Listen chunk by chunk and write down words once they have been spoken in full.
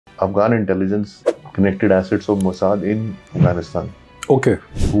Afghan intelligence connected assets of Mossad in Afghanistan. Okay.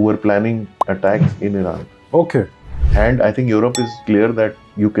 Who were planning attacks in Iran. Okay. And I think Europe is clear that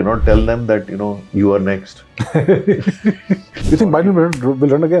you cannot tell them that, you are next. You think Biden will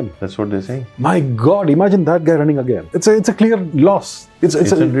run again? That's what they're saying. My God, imagine that guy running again. It's a clear loss.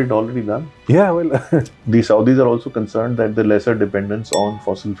 Isn't it already done? Yeah, well... The Saudis are also concerned that the lesser dependence on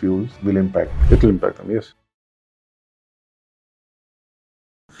fossil fuels will impact. It will impact them, yes.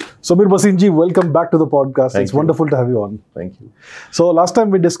 Sumeer Bhasin ji, welcome back to the podcast. It's wonderful to have you on. Thank you. So last time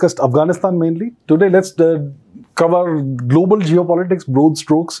we discussed Afghanistan mainly. Today let's cover global geopolitics, broad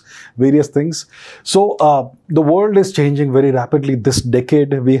strokes, various things. So the world is changing very rapidly this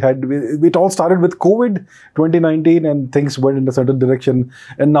decade. It all started with COVID 2019 and things went in a certain direction.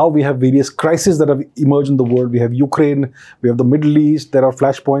 And now we have various crises that have emerged in the world. We have Ukraine, we have the Middle East, there are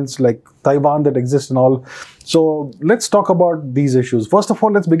flashpoints like Taiwan that exist and all. So let's talk about these issues. First of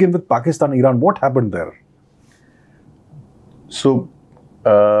all, let's begin with Pakistan, Iran. What happened there? So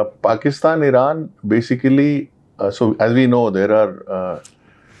Pakistan, Iran, basically, so as we know, there are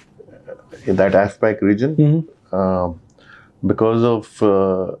in that AFPAC region, because of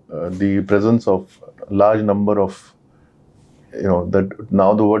the presence of large number of, that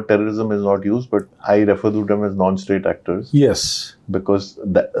now the word terrorism is not used, but I refer to them as non-state actors. Yes. Because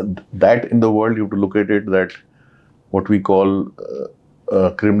that in the world, you have to look at it that what we call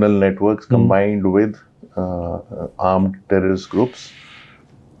criminal networks combined with armed terrorist groups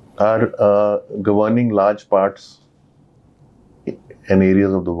are governing large parts and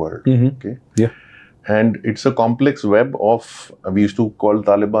areas of the world. Okay. Yeah. And it's a complex web of, we used to call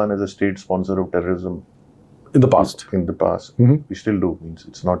Taliban as a state sponsor of terrorism. In the past. We still do, means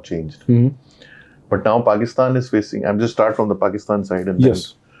it's not changed. But now Pakistan is facing, I'm just start from the Pakistan side and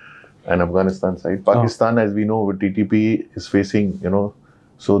and Afghanistan side. Pakistan, as we know, with TTP is facing,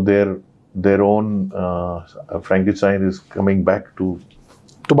 so their own Frankenstein is coming back to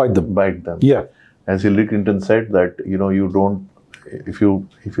bite them. Yeah. As Hillary Clinton said that, you don't, if you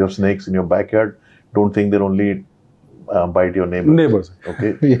have snakes in your backyard, don't think they'll only bite your neighbors.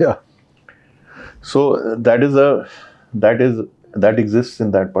 Okay. Yeah. So that exists in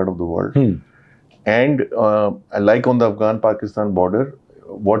that part of the world. And like on the Afghan-Pakistan border,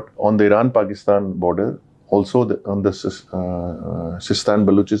 on the Iran-Pakistan border, also on the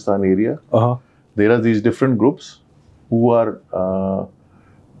Sistan-Baluchistan area, there are these different groups who are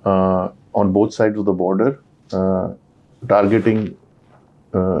on both sides of the border targeting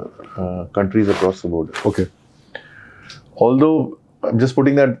countries across the border. Okay. Although, I'm just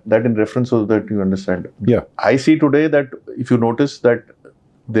putting that in reference so that you understand. Yeah. I see today that if you notice that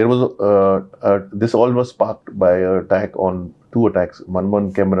there was this all was sparked by an attack on two attacks. One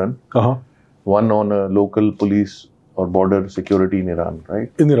on Cameron, one on a local police or border security in Iran,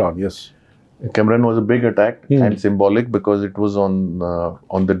 right? In Iran, yes. Cameron was a big attack and symbolic because it was on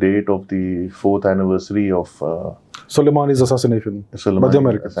the date of the 4th anniversary of Soleimani's assassination.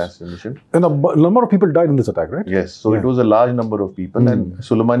 And a number of people died in this attack, right? Yes. So it was a large number of people. And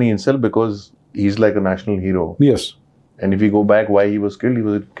Soleimani himself, because he's like a national hero. Yes. And if you go back why he was killed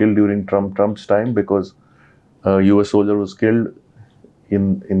during Trump's time because a US soldier was killed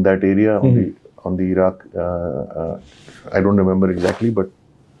in that area on the Iraq. I don't remember exactly, but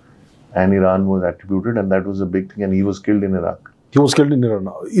and Iran was attributed, and that was a big thing. And he was killed in Iraq. He was killed in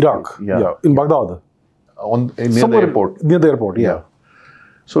Iraq. Yeah. In Baghdad. Near the airport. Near the airport, yeah.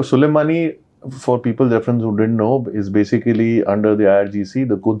 So Soleimani, for people's reference who didn't know, is basically under the IRGC,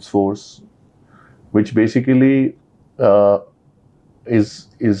 the Quds Force, which basically is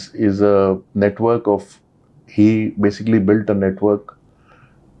a network of. He basically built a network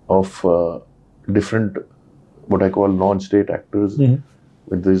of different, what I call non-state actors.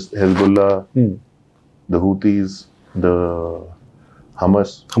 With this Hezbollah, the Houthis, the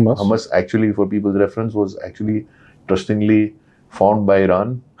Hamas. Hamas actually, for people's reference, was actually trustingly found by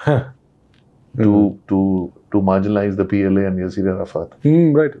Iran to marginalize the PLA and Yasser Arafat.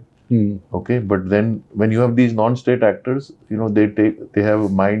 Right. Okay, but then when you have these non-state actors, they have a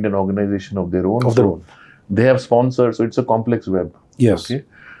mind and organization of their own. They have sponsors, so it's a complex web. Yes. Okay.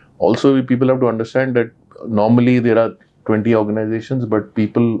 Also, people have to understand that normally there are 20 organizations, but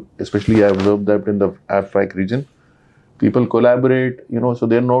people, especially I observed that in the AFPAC region, people collaborate, so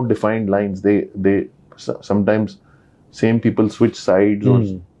there are no defined lines. They sometimes same people switch sides or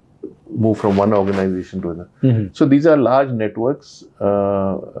move from one organization to another. So these are large networks,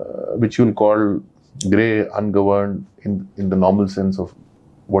 which you'll call grey, ungoverned in the normal sense of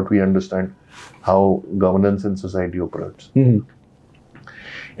what we understand how governance in society operates.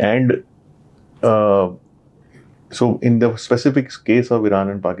 And So in the specific case of Iran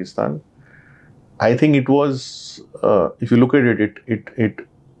and Pakistan, I think it was, if you look at it,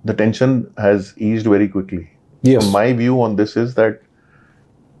 the tension has eased very quickly. Yes. So my view on this is that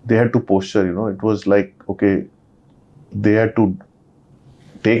they had to posture, it was like, okay, they had to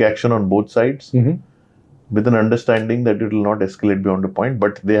take action on both sides with an understanding that it will not escalate beyond a point,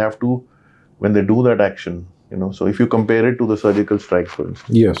 but they have to, when they do that action, so if you compare it to the surgical strikes, for instance.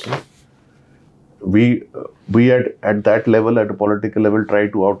 Yes. Okay, we at that level, at a political level,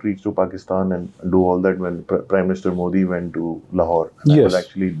 tried to outreach to Pakistan and do all that when Prime Minister Modi went to Lahore. And I was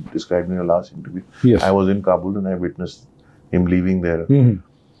actually described in your last interview. Yes. I was in Kabul and I witnessed him leaving there.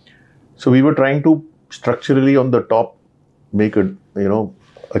 So we were trying to structurally on the top make a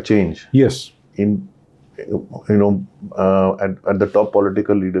change. Yes. In at the top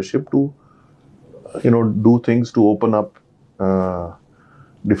political leadership to do things to open up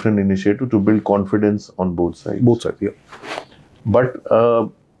different initiatives to build confidence on both sides. Both sides, yeah. But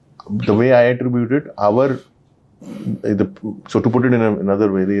the way I attribute it, so to put it in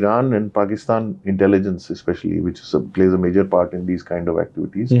another way, the Iran and Pakistan intelligence, especially, which plays a major part in these kind of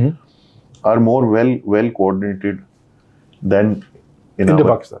activities, are more well coordinated than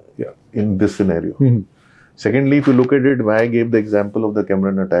Indo-Pakistan, in this scenario. Secondly, if you look at it, why I gave the example of the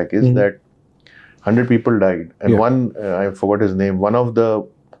Cameron attack is that 100 people died, and one, I forgot his name, one of the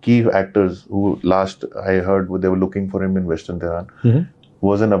key actors who last I heard they were looking for him in Western Tehran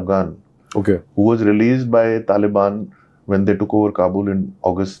was an Afghan who was released by Taliban when they took over Kabul in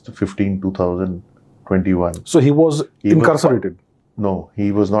August 15, 2021. So he was incarcerated? No,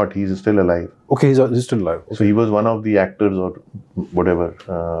 he was not. He's still alive. Okay, he's still alive. Okay. So he was one of the actors or whatever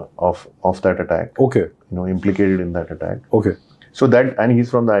of that attack. Okay. Implicated in that attack. Okay. So that, and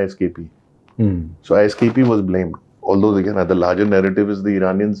he's from the ISKP. So ISKP was blamed. Although again, the larger narrative is the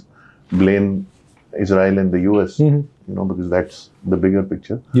Iranians blame Israel and the US, because that's the bigger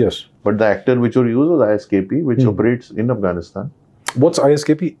picture. Yes. But the actor which were used was ISKP, which operates in Afghanistan. What's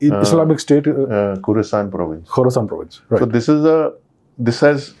ISKP? Islamic State? Khorasan province. Khorasan province. Right. So this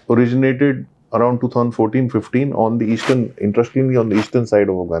has originated around 2014-15 on the interestingly on the eastern side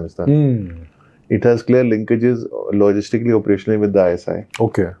of Afghanistan. It has clear linkages logistically, operationally with the ISI.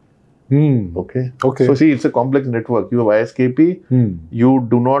 Okay. Okay. So see, it's a complex network. You have ISKP. You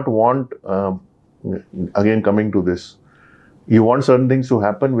do not want, again coming to this, you want certain things to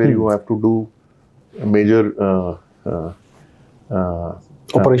happen where you have to do major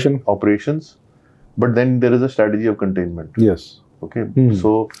operations, but then there is a strategy of containment. Yes. Okay.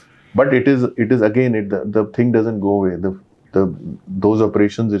 So, but it is again the thing doesn't go away. Those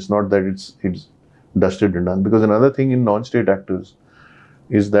operations, it's not that it's dusted and done, because another thing in non-state actors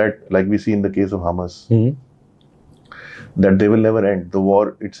is that, like we see in the case of Hamas, that they will never end. The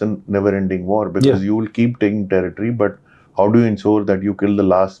war, it's a never-ending war, because you will keep taking territory, but how do you ensure that you kill the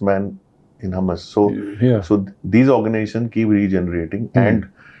last man in Hamas? So these organizations keep regenerating, and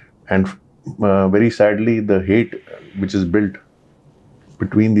very sadly, the hate which is built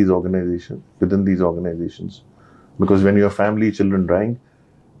between these organizations, within these organizations, because when your family, children dying,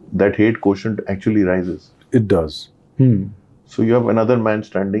 that hate quotient actually rises. It does. So you have another man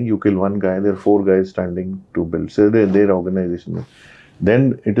standing, you kill one guy, there are 4 guys standing to build. So their organization.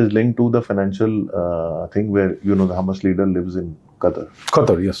 Then it is linked to the financial thing where, the Hamas leader lives in Qatar.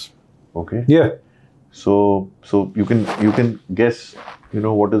 Qatar, yes. Okay. Yeah. So you can guess,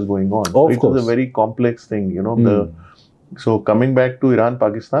 what is going on. Of course. It's a very complex thing, So coming back to Iran,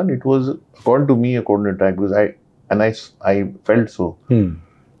 Pakistan, it was, according to me, a coordinated attack, because I felt so.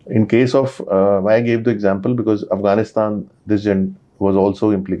 In case of, why I gave the example, because Afghanistan, this was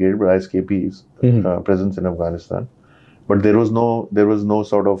also implicated by ISKP's presence in Afghanistan, but there was no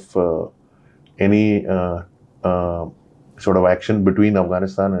sort of any sort of action between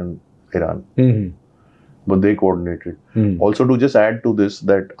Afghanistan and Iran, but they coordinated. Also, to just add to this,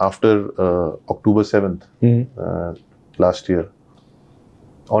 that after October 7th last year,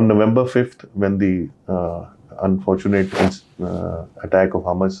 on November 5th, when the unfortunate attack of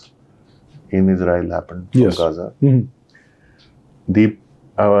Hamas in Israel happened from Gaza.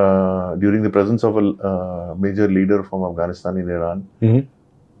 During the presence of a major leader from Afghanistan in Iran,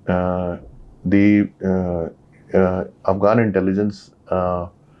 the Afghan intelligence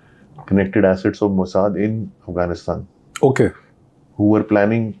connected assets of Mossad in Afghanistan. Okay. Who were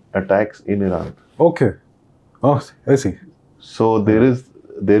planning attacks in Iran. Okay. Oh, I see. So there is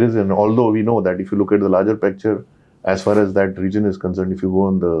although we know that if you look at the larger picture, as far as that region is concerned, if you go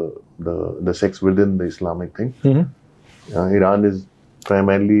on the sects within the Islamic thing, Iran is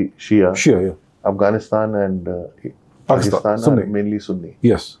primarily Shia. Afghanistan and Pakistan are mainly Sunni.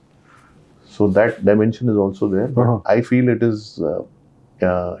 Yes. So that dimension is also there. But I feel it is,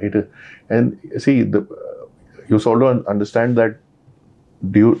 and see, you sort of understand that,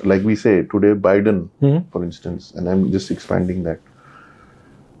 like we say, today Biden, for instance, and I'm just expanding that,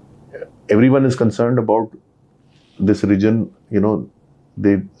 everyone is concerned about this region,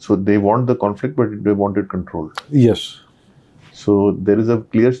 they want the conflict, but they want it controlled. Yes. So there is a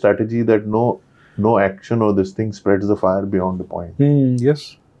clear strategy that no action or this thing spreads the fire beyond the point.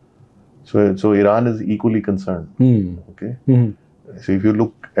 Yes. So Iran is equally concerned. Okay. So if you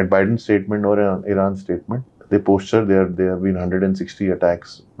look at Biden's statement or Iran's statement, they posture there have been 160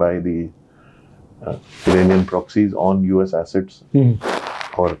 attacks by the Iranian proxies on US assets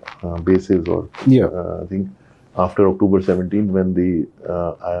or bases, or I think after October 17, when the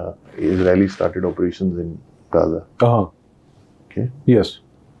Israelis started operations in Gaza. Okay. Yes.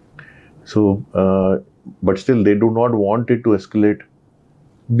 So, but still, they do not want it to escalate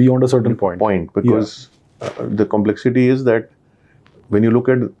beyond a certain point. Because the complexity is that when you look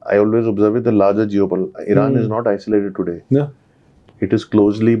at, I always observe it, the larger geopolitics. Iran is not isolated today. Yeah. It is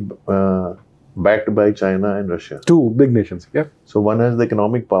closely backed by China and Russia. Two big nations. Yeah. So one has the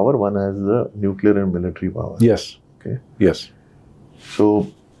economic power, one has the nuclear and military power. Yes. Okay. Yes. So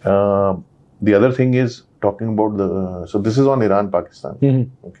the other thing is talking about the. So this is on Iran,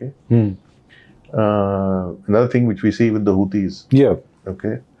 Pakistan. Okay. Another thing which we see with the Houthis. Yeah.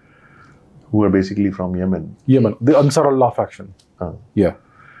 Okay. Who are basically from Yemen. The Ansar Allah faction. Yeah.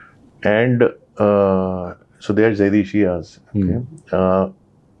 And so they are Zaidi Shias. Okay.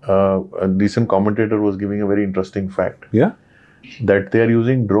 A recent commentator was giving a very interesting fact. Yeah. That they are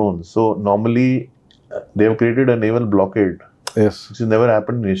using drones. So normally they have created a naval blockade. Yes. Which has never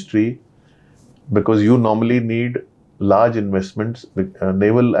happened in history, because you normally need large investments.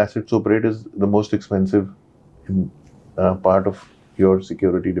 Naval assets to operate is the most expensive part of your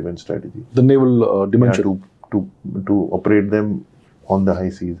security defense strategy. The naval dimension. To operate them on the high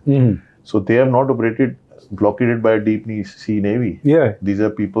seas. So they have not blockaded by a deep sea navy. Yeah. These are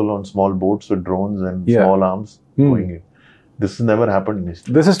people on small boats with drones and small arms going in. This has never happened in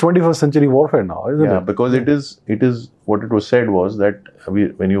history. This is 21st century warfare now, isn't it? Yeah, because it is what it was said was that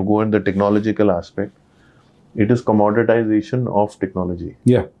when you go in the technological aspect, it is commoditization of technology.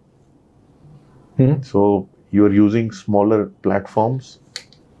 Yeah. So you are using smaller platforms,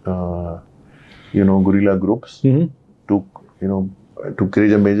 guerrilla groups to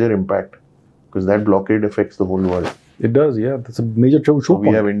create a major impact, because that blockade affects the whole world. It does, yeah. That's a major choke point. We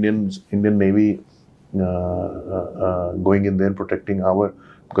have Indian Navy going in there protecting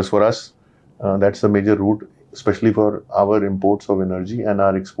because for us that's the major route, especially for our imports of energy and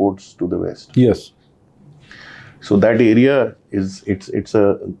our exports to the West. Yes. So that area it's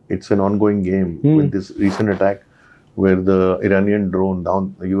an ongoing game with this recent attack where the Iranian drone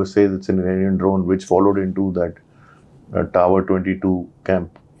the US says it's an Iranian drone which followed into that Tower 22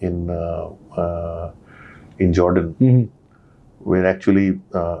 camp in Jordan, where actually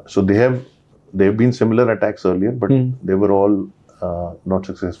so they've been similar attacks earlier, but they were all not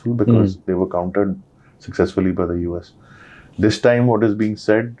successful because they were countered successfully by the US. This time what is being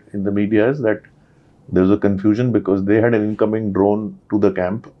said in the media is that there was a confusion because they had an incoming drone to the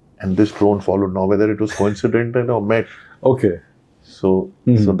camp and this drone followed. Now whether it was coincidental or met. Okay. So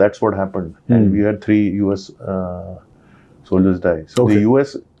that's what happened. And we had 3 US soldiers die. So the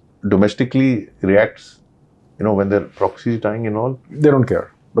US domestically reacts, when their proxy is dying and all. They don't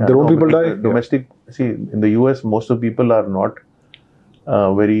care. But their own people die. Domestic, see, in the US, most of the people are not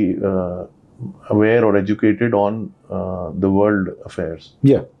very aware or educated on the world affairs.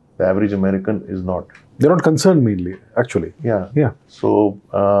 Yeah. The average American is not. They're not concerned mainly, actually. Yeah. Yeah. So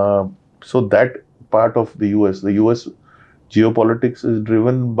that part of the US geopolitics is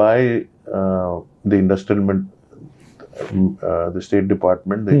driven by the industrial, the State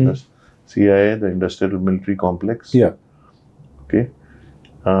Department, the CIA, the industrial military complex. Yeah. Okay.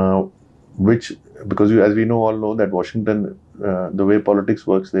 Which, because as we all know that Washington, the way politics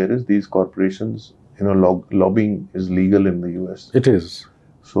works there is these corporations, lobbying is legal in the US. It is.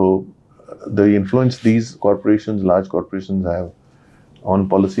 So the influence these corporations, large corporations have on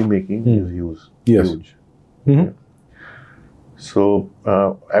policy making is huge. Yes. Huge. Okay. So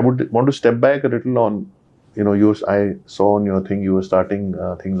I would want to step back a little on, I saw on your thing, you were starting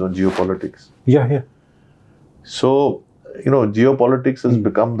things on geopolitics. Yeah. So, geopolitics has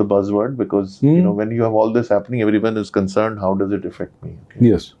become the buzzword because, when you have all this happening, everyone is concerned, how does it affect me? Okay.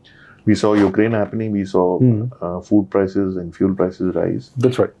 Yes. We saw Ukraine happening, we saw food prices and fuel prices rise.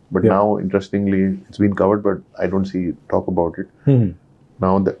 That's right. But now, interestingly, it's been covered, but I don't see talk about it.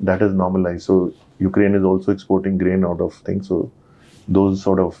 Now that is normalized. So Ukraine is also exporting grain out of things. So those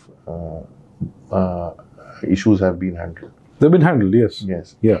sort of issues have been handled. They've been handled, yes.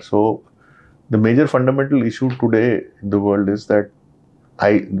 Yes. Yeah. So the major fundamental issue today in the world is that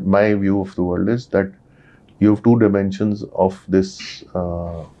my view of the world is that you have two dimensions of this.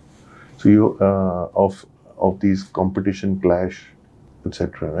 Of these competition, clash,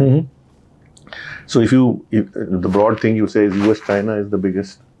 etc. Right? Mm-hmm. So if the broad thing you say is US-China is the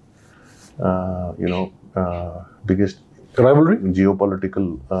biggest, biggest Rivalry?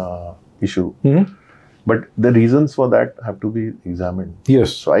 geopolitical issue. Mm-hmm. But the reasons for that have to be examined.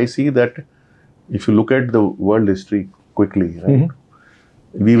 Yes. So I see that if you look at the world history quickly, right,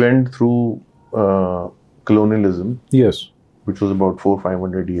 we went through colonialism, yes, which was about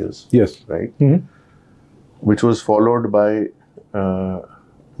 400-500 years. Yes. Right. Mm-hmm. Which was followed by,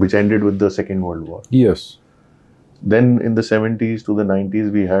 which ended with the Second World War. Yes. Then in the 70s to the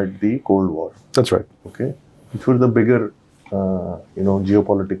 90s, we had the Cold War. That's right. Okay, which were the bigger,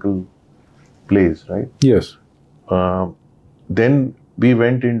 geopolitical plays, right? Yes. Then we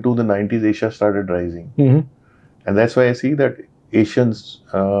went into the 90s. Asia started rising, and that's why I see that Asians.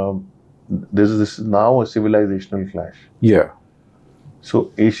 This is now a civilizational clash. Yeah.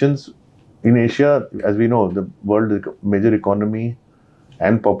 So Asians. In Asia, as we know, the world major economy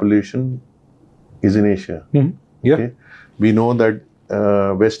and population is in Asia. Mm-hmm. Yeah. Okay? We know that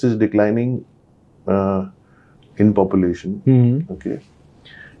West is declining in population. Mm-hmm. Okay,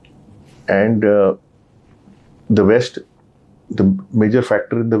 and the West, the major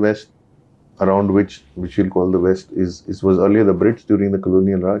factor in the West, around which we'll call the West, was earlier the Brits during the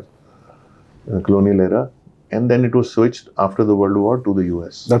colonial era, and then it was switched after the World War to the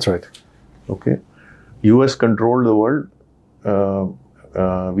US. That's right. Okay, US controlled the world.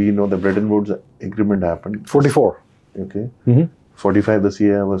 We know the Bretton Woods Agreement happened. 44. Okay. Mm-hmm. 45, the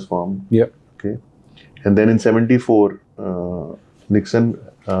CII was formed. Yeah. Okay. And then in 74, Nixon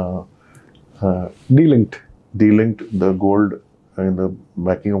delinked the gold and the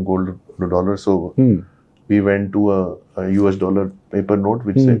backing of gold to dollar. So we went to a US dollar paper note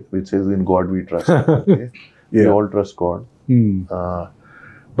which says "In God we trust." Okay? Yeah. We all trust God.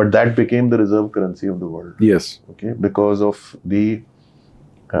 But that became the reserve currency of the world. Yes. Okay, because of the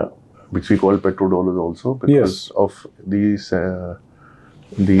which we call petrodollars also, because of these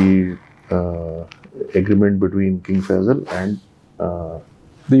the agreement between King Faisal and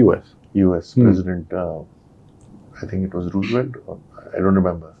the US President. I think it was Roosevelt. I don't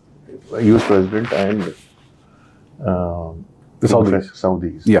remember. US President and the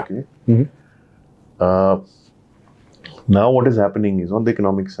Saudis. Yeah. Okay. Mm-hmm. Now what is happening is on the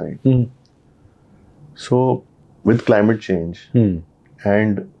economic side. So with climate change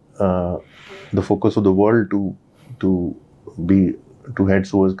and the focus of the world to head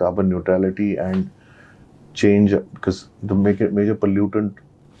towards carbon neutrality and change, because the major pollutant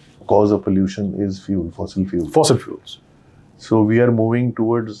cause of pollution is fossil fuels. Fossil fuels. So we are moving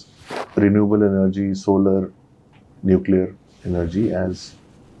towards renewable energy, solar, nuclear energy, as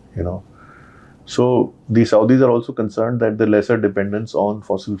you know. So the Saudis are also concerned that the lesser dependence on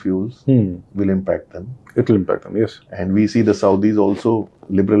fossil fuels will impact them. It will impact them, yes. And we see the Saudis also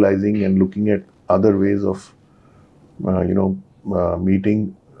liberalizing and looking at other ways of,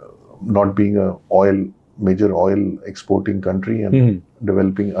 meeting, not being a major oil exporting country and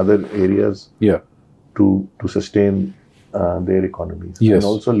developing other areas to sustain their economies. Yes. And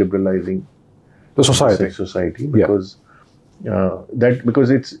also liberalizing the society. because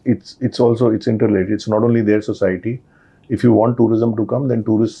because it's interrelated. It's not only their society. If you want tourism to come, then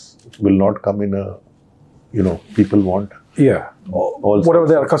tourists will not come in people want all whatever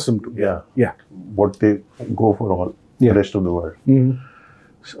they are accustomed to. Yeah. What they go for all the rest of the world.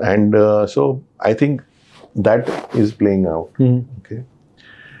 And so I think that is playing out. Okay.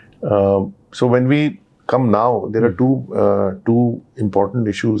 So when we come now, there are two important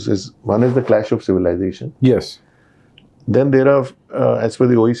issues. One is the clash of civilization. Yes. Then there are, as per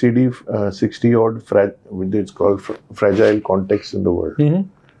the OECD, 60-odd, it's called fragile contexts in the world,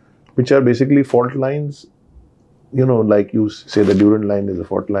 which are basically fault lines. Like you say, the Durand line is a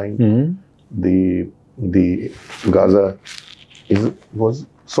fault line. The Gaza was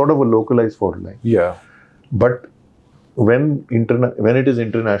sort of a localized fault line. Yeah. But when it is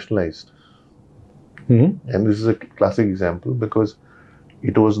internationalized, and this is a classic example because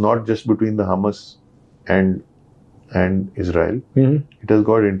it was not just between the Hamas and Israel. It has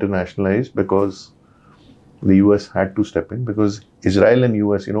got internationalized because the US had to step in, because Israel and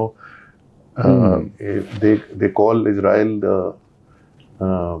US, they call Israel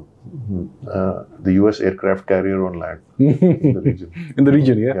the US aircraft carrier on land in the region. In the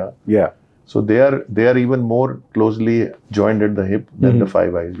region, yeah. So they are even more closely joined at the hip than the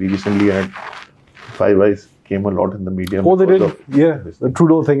Five Eyes. We recently had Five Eyes came a lot in the media. Oh, they did. Yeah, the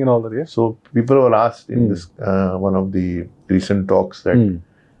Trudeau thing and all that. Yeah. So people were asked in this one of the recent talks that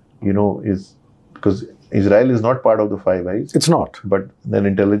is because Israel is not part of the Five Eyes. It's not. But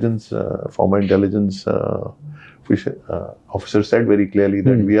then former intelligence officer said very clearly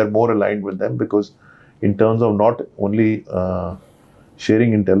that we are more aligned with them because in terms of not only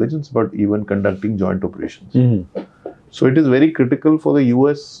sharing intelligence but even conducting joint operations. So it is very critical for the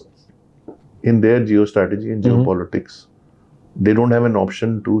US in their geostrategy and geopolitics. They don't have an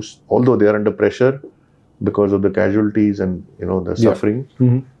option to, although they are under pressure because of the casualties and the suffering,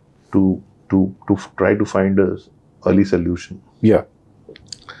 to try to find a early solution. Yeah.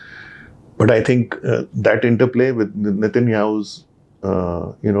 But I think that interplay with Netanyahu's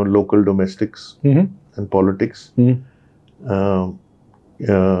local domestics and politics, we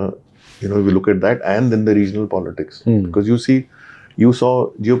look at that, and then the regional politics, because you saw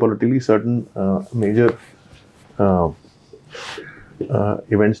geopolitically certain major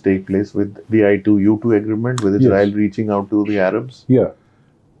events take place with the I2U2 agreement, with Israel reaching out to the Arabs,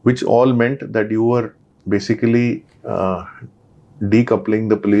 which all meant that you were basically decoupling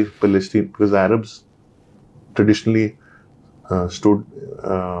the Palestine, because Arabs traditionally stood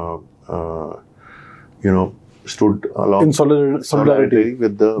along in solidarity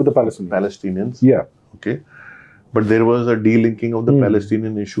with the Palestinians. Yeah. Okay. But there was a delinking of the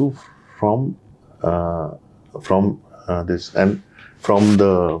Palestinian issue from this and from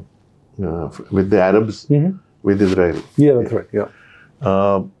the with the Arabs with Israel. Yeah, that's right. Yeah.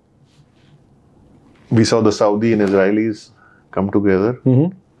 We saw the Saudi and Israelis come together.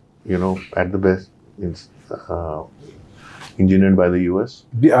 At the best, engineered by the US.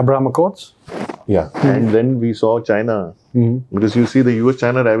 The Abraham Accords. Yeah. And then we saw China, because you see the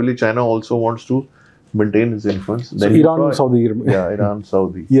US-China rivalry. China also wants to maintain its influence. So then Iran, Saudi. Yeah, Iran,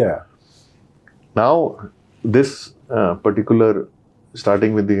 Saudi. Yeah. Now, this particular,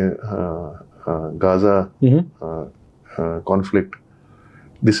 starting with the Gaza conflict,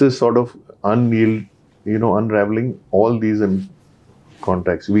 this is sort of unraveling all these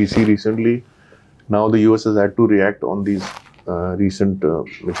contacts. We see recently, now the US has had to react on these recent,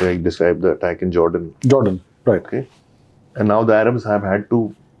 which I described, the attack in Jordan. Jordan, right. Okay. And now the Arabs have had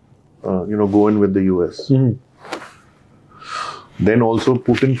to go in with the US. Then also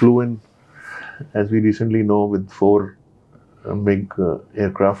Putin flew in, as we recently know, with 4 big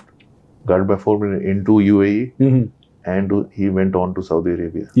aircraft, guarded by 4 men, into UAE, and he went on to Saudi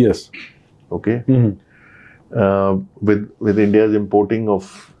Arabia. Yes. Okay. With India's importing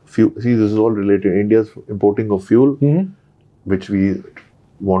of fuel, see, this is all related. India's importing of fuel, which we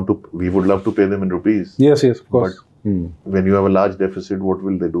would love to pay them in rupees. Yes, of course. But when you have a large deficit, what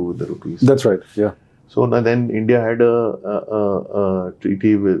will they do with the rupees? That's right. Yeah. So then India had a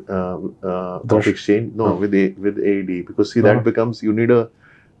treaty with of exchange. No, with AED, because see that becomes you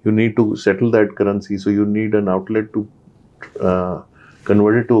need to settle that currency. So you need an outlet to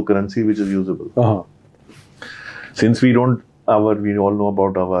convert it to a currency which is usable. Since we all know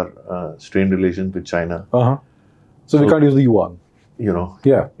about our strained relations with China. So we can't use the yuan.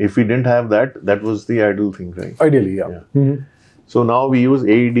 Yeah. If we didn't have that, that was the ideal thing, right? Ideally, yeah. So now we use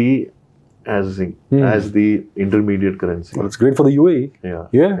AED as the intermediate currency. Well, it's great for the UAE.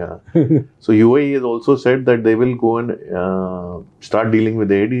 Yeah. So UAE has also said that they will go and start dealing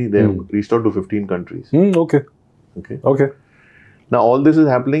with AED. They have reached out to 15 countries. Okay. Now all this is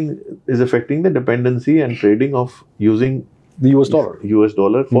affecting the dependency and trading of using the US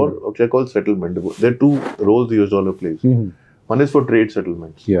dollar. For what I call settlement. There are 2 roles the US dollar plays. One is for trade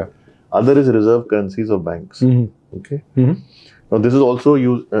settlements. Yeah. Other is reserve currencies of banks. Okay. Now this is also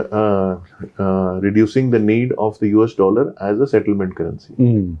reducing the need of the US dollar as a settlement currency.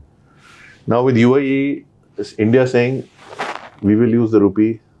 Now with UAE, India saying we will use the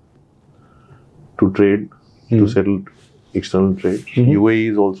rupee to trade, to settle external trade.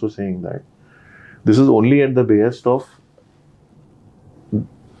 UAE is also saying that. This is only at the behest of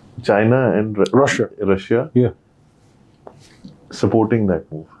China and Russia. Yeah. Supporting that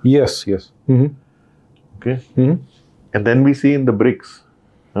move. Yes. Okay. And then we see in the BRICS,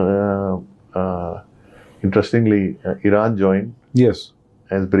 interestingly, Iran joined. Yes.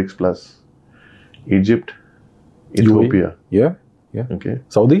 As BRICS plus. Egypt, Ethiopia. Yeah. Okay.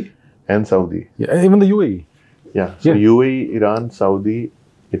 Saudi. And Saudi. Yeah. Even the UAE. Yeah. So UAE, Iran, Saudi,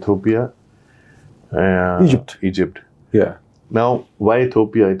 Ethiopia, Egypt. Yeah. Now, why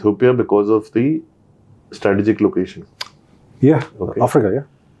Ethiopia? Ethiopia because of the strategic location. Yeah. Okay. Africa. Yeah.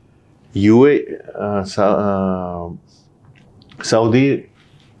 Saudi,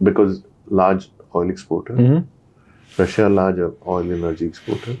 because large oil exporter. Russia, large oil energy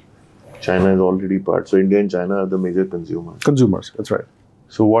exporter. China is already part. So India and China are the major consumers. Consumers, that's right.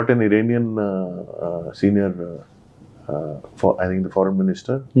 So what an Iranian senior, I think the foreign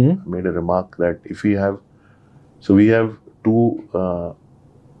minister made a remark that if we have, so we have two,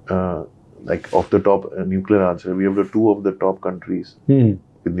 like off the top nuclear arsenal, we have the two of the top countries with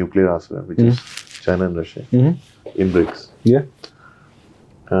nuclear arsenal, which is China and Russia in BRICS. Yeah.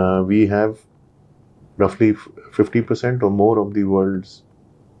 We have roughly 50% or more of the world's,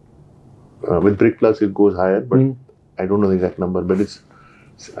 with BRIC plus it goes higher, but I don't know the exact number, but it's,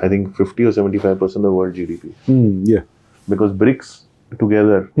 I think 50 or 75% of world GDP. Yeah. Because BRICS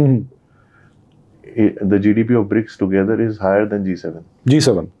together, the GDP of BRICS together is higher than G7.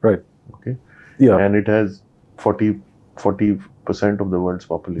 G7, right. Okay. Yeah. And it has 40% of the world's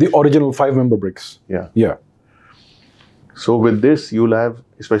population. The original 5-member BRICS. Yeah. Yeah. So with this, you'll have,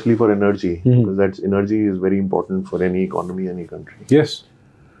 especially for energy, because that's energy is very important for any economy, any country. Yes.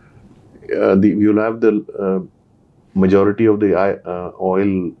 You'll have the majority of the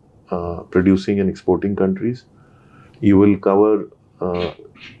oil producing and exporting countries. You will cover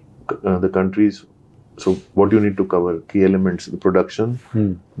the countries. So what you need to cover, key elements, the production,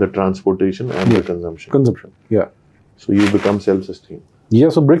 the transportation and the consumption. Consumption, yeah. So you become self-sustained. Yeah,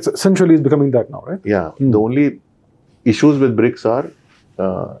 so BRICS essentially is becoming that now, right? Yeah. The only issues with BRICS are,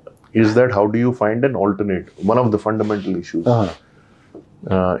 is that how do you find an alternate? One of the fundamental issues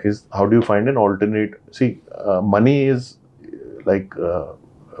is how do you find an alternate? See, money is like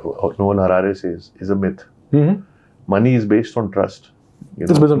Noel Harari says, is a myth. Money is based on trust.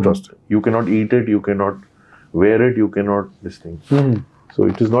 It's based on trust. You cannot eat it, you cannot wear it, you cannot this thing. So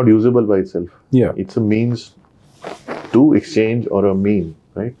it is not usable by itself. Yeah. It's a means to exchange or a mean,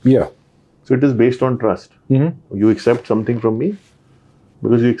 right? Yeah. So it is based on trust. You accept something from me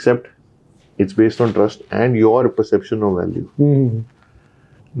because you accept it's based on trust and your perception of value.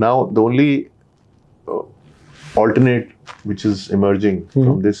 Now, the only alternate which is emerging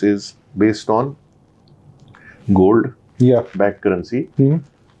from this is based on gold backed currency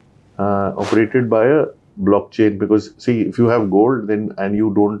operated by a blockchain. Because see, if you have gold then and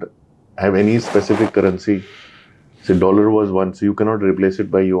you don't have any specific currency, say dollar was one, so you cannot replace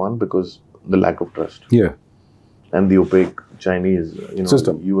it by yuan because the lack of trust. Yeah. And the opaque Chinese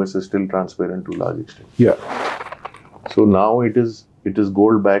system. US is still transparent to a large extent. Yeah. So now it is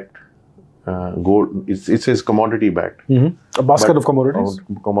gold backed. Gold. It says commodity backed. A basket of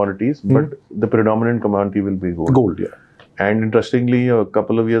commodities. But the predominant commodity will be gold. Gold, yeah. And interestingly, a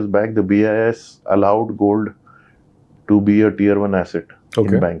couple of years back, the BIS allowed gold to be a tier 1 asset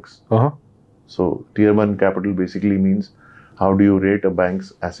in banks. So tier 1 capital basically means how do you rate a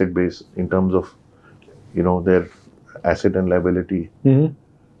bank's asset base in terms of their asset and liability.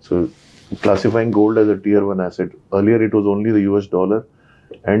 So classifying gold as a tier 1 asset. Earlier it was only the US dollar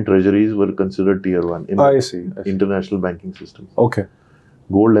and treasuries were considered tier 1 in the international banking system. Okay.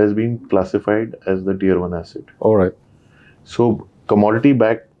 Gold has been classified as the tier 1 asset. All right. So commodity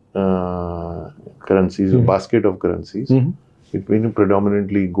backed currencies, a basket of currencies, it means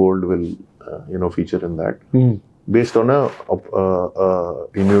predominantly gold will feature in that based on a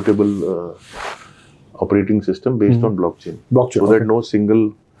immutable operating system based on blockchain. So that no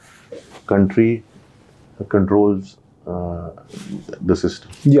single country controls the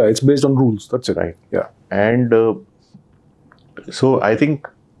system. Yeah, it's based on rules. That's it. Right. Yeah. And so I think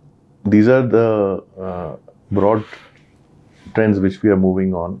these are the broad trends which we are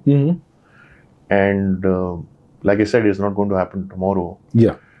moving on. And like I said, it's not going to happen tomorrow.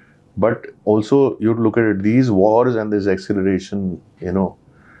 Yeah. But also you look at it, these wars and this acceleration,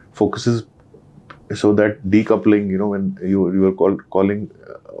 focuses so that decoupling, when you were calling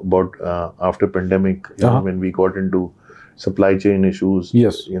about after pandemic, when we got into supply chain issues,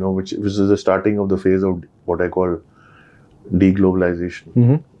 yes, which is the starting of the phase of what I call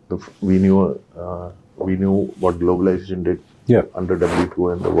deglobalization. We knew what globalization did under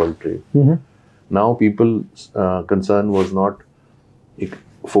WTO and the world trade. Now people's concern was not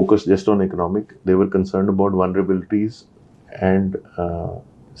focused just on economic. They were concerned about vulnerabilities and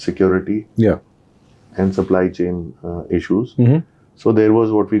security and supply chain issues. So there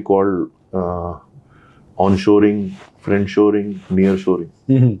was what we call onshoring, friendshoring, nearshoring.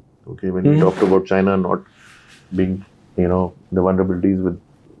 Okay, when we talked about China not being, the vulnerabilities with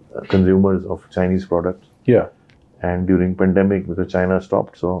consumers of Chinese products. Yeah. And during pandemic, because China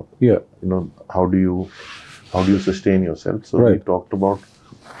stopped, so how do you sustain yourself? So we talked about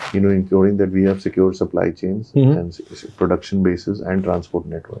ensuring that we have secure supply chains and production bases and transport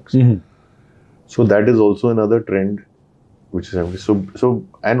networks. So that is also another trend which is empty. So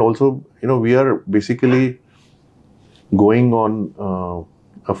and also, we are basically going on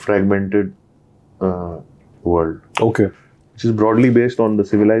a fragmented world. Okay. Which is broadly based on the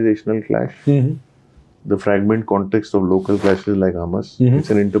civilizational clash, the fragment context of local clashes like Hamas. It's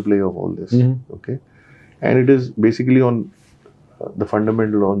an interplay of all this. Okay, and it is basically on the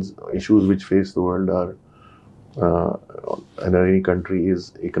fundamental issues which face the world are, in any country,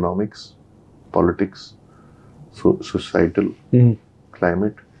 is economics, politics, societal,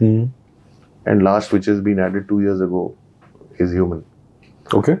 climate, and last, which has been added 2 years ago, is human.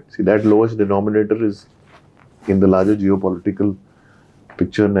 Okay. See, that lowest denominator is in the larger geopolitical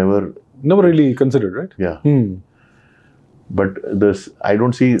picture never really considered, right? Yeah. But I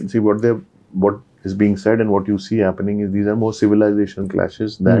don't see what is being said and what you see happening is these are more civilizational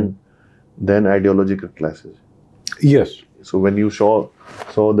clashes than ideological clashes. Yes. So when you saw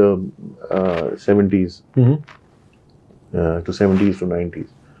the 70s to 70s to 90s,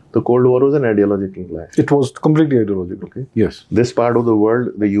 the Cold War was an ideological clash. It was completely ideological. Okay. Yes. This part of the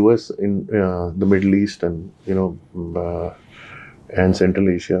world, the US in the Middle East and and Central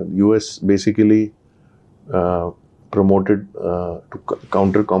Asia, US basically promoted to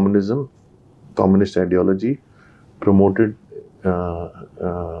counter communism, communist ideology, promoted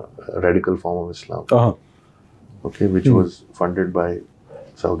a radical form of Islam. Okay, which was funded by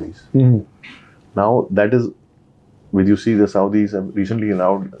Saudis. Now that is. You see, the Saudis have recently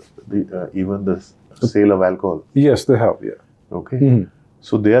allowed even the sale of alcohol. Yes, they have. Yeah. Okay.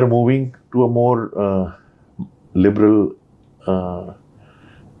 So they are moving to a more liberal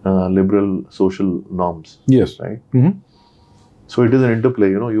social norms. Yes. Right. So it is an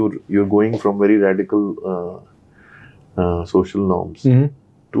interplay. You're going from very radical social norms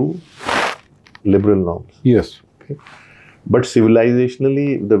to liberal norms. Yes. Okay. But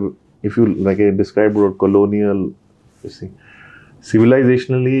civilizationally, if you like I described about colonial. You see,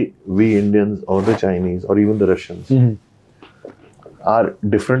 civilizationally, we Indians or the Chinese or even the Russians are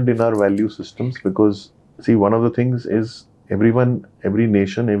different in our value systems because, see, one of the things is every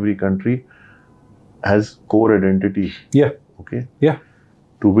nation, every country has core identity. Yeah. Okay. Yeah.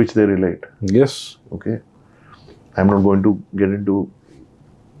 To which they relate. Yes. Okay. I'm not going to get into,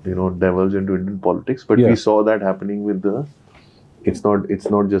 divulge into Indian politics, but we saw that happening with the. It's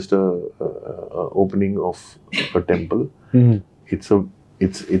not just a opening of a temple. It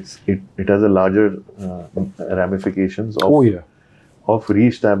has a larger ramifications of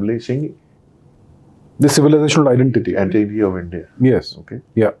re-establishing the civilizational identity of India. Yes. Okay.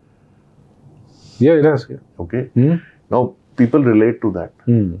 Yeah. Yeah, it has. Yeah. Okay. Now people relate to that.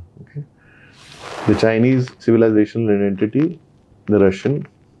 Okay. The Chinese civilizational identity, the Russian,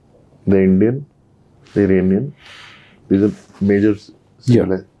 the Indian, the Iranian. These are major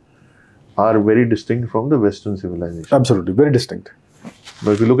civilizations are very distinct from the Western civilization. Absolutely, very distinct.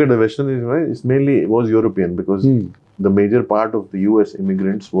 But if you look at the Western civilization, it was European because the major part of the US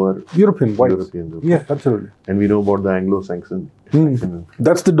immigrants were European whites. Europeans. Okay? Yeah, absolutely. And we know about the Anglo-Saxon.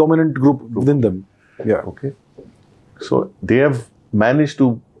 That's the dominant group within them. Yeah. Okay. So they have managed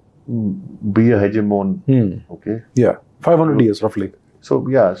to be a hegemon. Okay. Yeah. 500 years roughly. So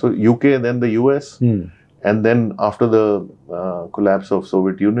UK, then the US. And then after the collapse of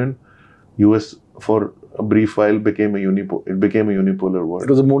Soviet Union, US for a brief while became a unipolar world. It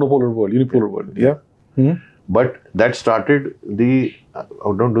was a monopolar world, unipolar world. Yeah. But that started the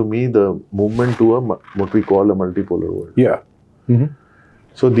movement to what we call a multipolar world. Yeah.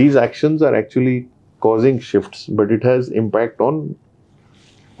 So these actions are actually causing shifts, but it has impact on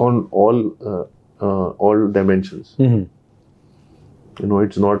all dimensions.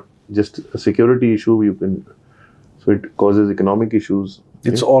 It's not just a security issue. So it causes economic issues.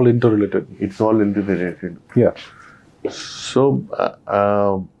 It's all interrelated. Yeah. So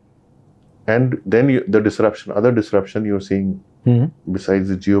and then other disruption you're seeing besides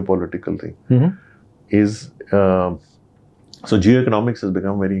the geopolitical thing is so geoeconomics has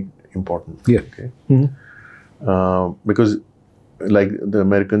become very important. Yeah. Okay. Because like the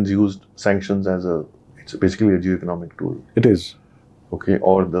Americans used sanctions it's basically a geoeconomic tool. It is. Okay,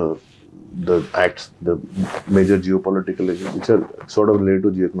 or the acts, the major geopolitical issues which are sort of related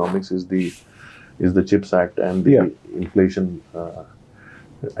to geoeconomics is the CHIPS Act and the Inflation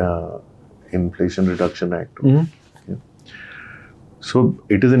Reduction Act. Okay. So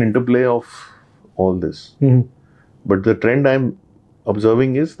it is an interplay of all this. But the trend I'm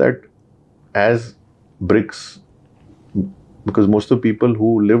observing is that as BRICS, because most of the people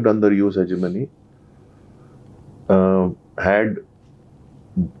who lived under US hegemony had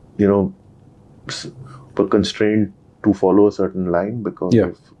were constrained to follow a certain line because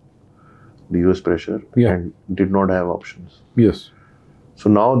of the US pressure and did not have options. Yes. So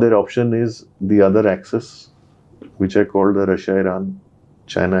now their option is the other axis, which I call the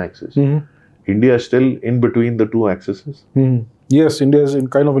Russia-Iran-China axis. India is still in between the two axes. Yes, India is in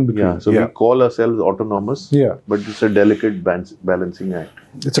kind of in between. Yeah, so we call ourselves autonomous, but it's a delicate balancing act.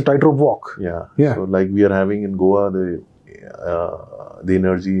 It's a tightrope walk. Yeah. So like we are having in Goa the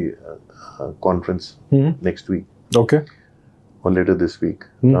energy conference next week. Okay. Or later this week,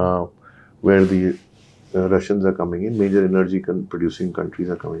 where the Russians are coming in, major energy producing countries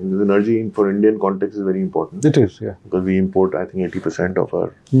are coming in. Because energy for Indian context is very important. It is, yeah. Because we import, I think, 80% of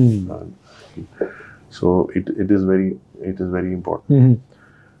our. So it is very important.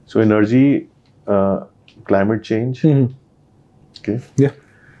 So energy, climate change. Okay. Yeah.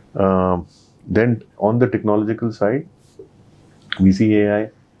 Then on the technological side, we see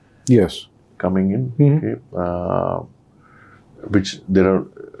AI. Yes. Coming in. Okay. Which there are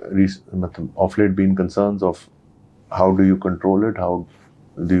of late been concerns of how do you control it, how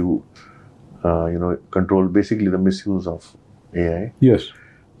do you control basically the misuse of AI. Yes.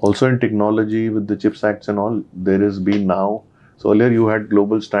 Also in technology with the CHIPS Acts and all, there has been now, so earlier you had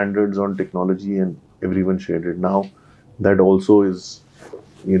global standards on technology and everyone shared it. Now that also is,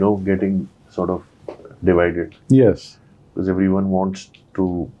 getting sort of divided. Yes. Because everyone wants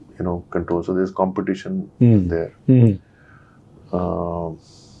to, control. So there's competition there.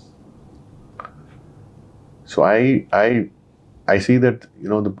 So I see that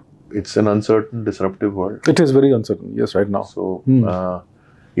it's an uncertain, disruptive world. It is very uncertain. Yes, right now. So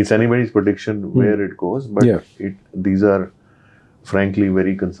it's anybody's prediction where it goes, but these are frankly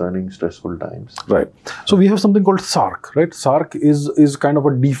very concerning, stressful times. Right. So we have something called SAARC, right? SAARC is kind of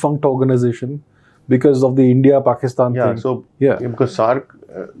a defunct organization because of the India-Pakistan thing. So because SAARC,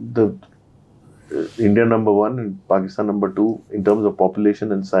 the India #1 and Pakistan #2 in terms of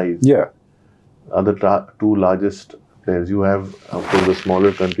population and size. Yeah. Are the two largest players. You have, of course, the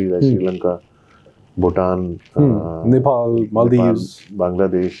smaller countries like Sri Lanka, Bhutan, Nepal, Maldives,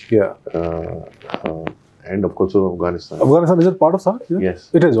 Bangladesh, and of course Afghanistan. Afghanistan, is it part of SAARC? Yeah? Yes.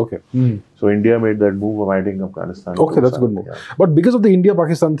 It is, okay. So India made that move of adding Afghanistan. Okay, that's a good move. Yeah. But because of the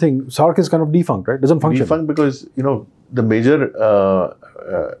India-Pakistan thing, SAARC is kind of defunct, right? Doesn't function. Defunct because, the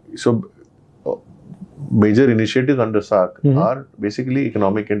major initiatives under SAARC are basically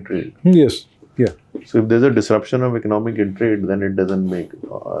economic and trade. Yes. Yeah. So if there's a disruption of economic and trade, then it doesn't make,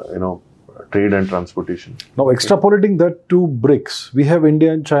 trade and transportation. Now, extrapolating that to BRICS, we have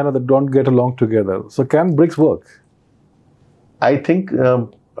India and China that don't get along together. So can BRICS work? I think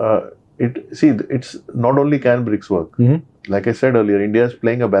it's not only can BRICS work. Like I said earlier, India is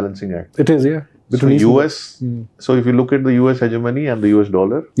playing a balancing act. It is, yeah. Between US, so if you look at the US hegemony and the US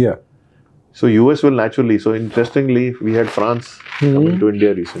dollar, so US will naturally, so interestingly, we had France coming to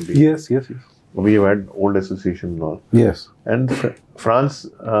India recently. Yes. We have had old association law. Yes. And France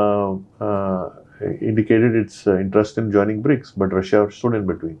indicated its interest in joining BRICS, but Russia stood in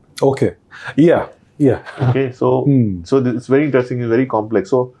between. Okay. Yeah. Okay, so it's very interesting, it's very complex.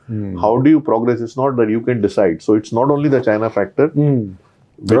 So how do you progress? It's not that you can decide. So it's not only the China factor.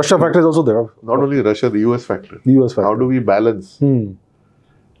 The Russia factor is also there. Not only Russia, the US factor. The US factor. How do we balance,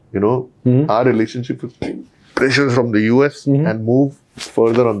 our relationship with pressures from the US and move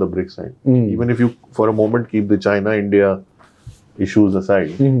further on the BRICS side? Even if you, for a moment, keep the China-India issues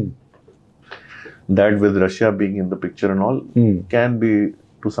aside, that with Russia being in the picture and all, can be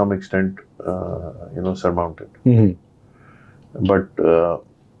to some extent, surmounted. But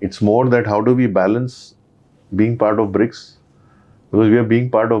it's more that how do we balance being part of BRICS? Because we are being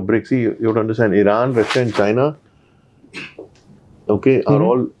part of BRICS. See, you have to understand, Iran, Russia and China, are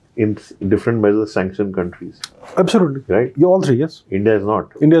all in different measures sanctioned countries. Absolutely. Right? You all three, yes. India is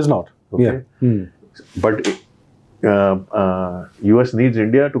not. India is not. Okay? Yeah. But US needs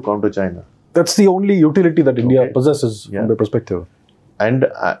India to counter China. That's the only utility that India possesses from their perspective. And,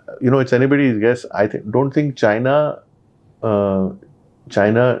 it's anybody's guess. I don't think China,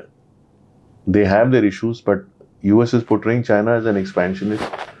 they have their issues, but US is portraying China as an expansionist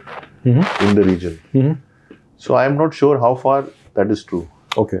in the region. So I'm not sure how far that is true.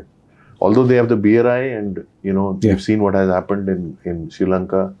 Okay. Although they have the BRI and, you've seen what has happened in Sri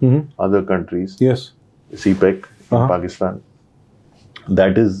Lanka, other countries. Yes. CPEC in Pakistan.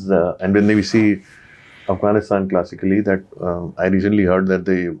 That is, and when we see Afghanistan classically, that I recently heard that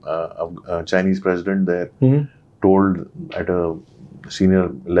the Chinese president there told at a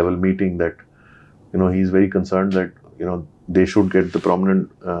senior level meeting that, he's very concerned that, they should get the prominent,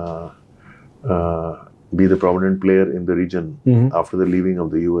 be the prominent player in the region after the leaving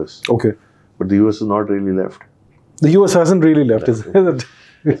of the US. Okay. But the US is not really left. The US hasn't really left, is it?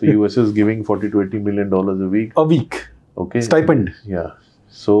 So US is giving $40 to $80 million a week. A week. Okay. Stipend. Yeah.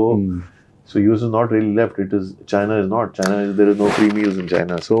 So so US is not really left. It is China is not. There is no free meals in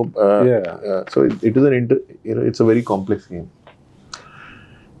China. So so it is it's a very complex game.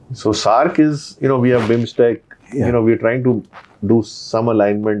 So SARC is we have BIMSTEC. Yeah. We are trying to do some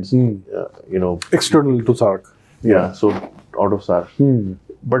alignments. External to SARC. Yeah. So out of SARC.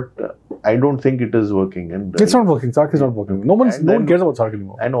 But I don't think it is working. And it's not working. SARC is not working. No one cares about SARC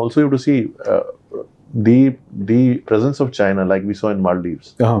anymore. And also you have to see the presence of China, like we saw in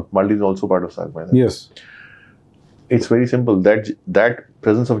Maldives. Maldives is also part of SARC, by the way. Yes. It's very simple. That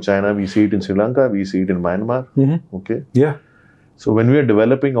presence of China, we see it in Sri Lanka, we see it in Myanmar. Okay. Yeah. So when we are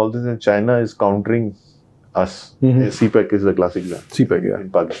developing all this, and China is countering us. CPEC is the classic example. CPEC, yeah. In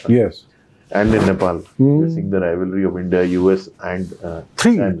Pakistan. Yes. And in Nepal. We're seeing the rivalry of India, US and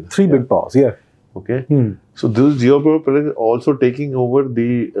three big powers, yeah. Okay. So this geopolitics is also taking over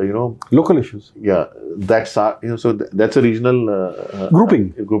the local issues. Yeah, that's so that's a regional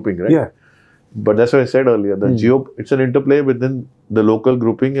grouping, right? Yeah. But that's what I said earlier. The it's an interplay within the local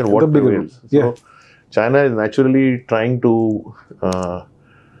grouping and what prevails. So China is naturally trying to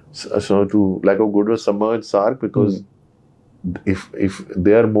to lack of good words submerge SARC, because if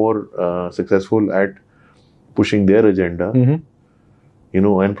they are more successful at pushing their agenda,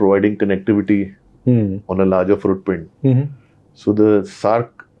 and providing connectivity on a larger footprint. So the SARC,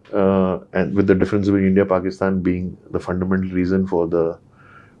 and with the difference between India, Pakistan being the fundamental reason for the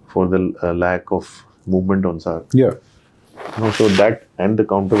lack of movement on SARC. Yeah. So that and the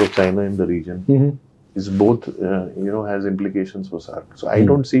counter of China in the region is both, has implications for SARC. So I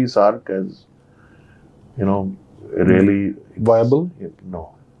don't see SARC as, really viable.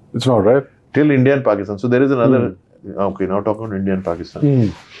 No, it's not, right? Till India and Pakistan. So there is another. Okay, now talking about India and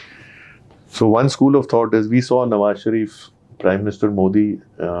Pakistan. So one school of thought is, we saw Nawaz Sharif, Prime Minister Modi,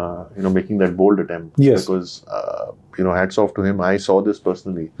 making that bold attempt. Yes. Because, hats off to him. I saw this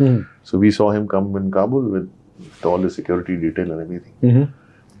personally. So we saw him come in Kabul with all the security detail and everything.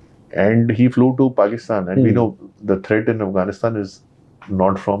 And he flew to Pakistan. And we know the threat in Afghanistan is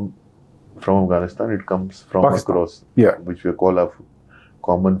not from Afghanistan. It comes from Pakistan. Across. Yeah. Which we call a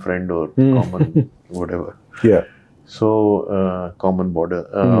common friend or common whatever. Yeah. So, common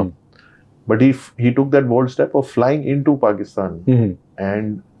border. But he took that bold step of flying into Pakistan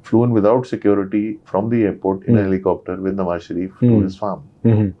and flew in without security from the airport in a helicopter with Nawaz Sharif to his farm.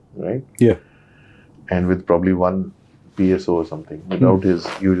 Right? Yeah. And with probably one PSO or something, without his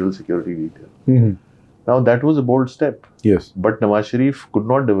usual security detail. Now, that was a bold step. Yes. But Nawaz Sharif could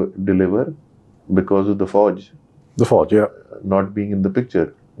not deliver because of the Fauj. The Fauj, yeah. Not being in the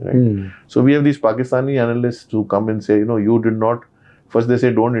picture. Right? So we have these Pakistani analysts who come and say, you did not. First they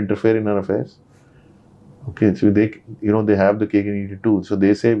say, don't interfere in our affairs. Okay, so they have the cake and eat it too. So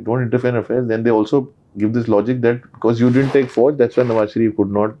they say, don't interfere in affairs. Then they also give this logic that because you didn't take Fauj, that's why Nawaz Sharif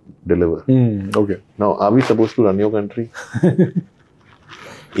could not deliver. Okay. Now, are we supposed to run your country?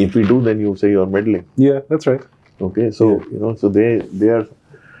 If we do, then you say you're meddling. Yeah, that's right. Okay, so so they are.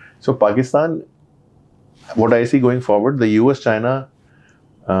 So Pakistan, what I see going forward, the US-China,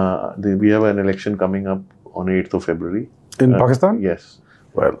 we have an election coming up on 8th of February. In Pakistan? Yes.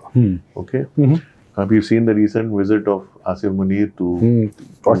 Well. Okay. We've seen the recent visit of Asif Munir to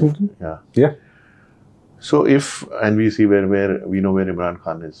Washington. Yeah. So and we see where we know where Imran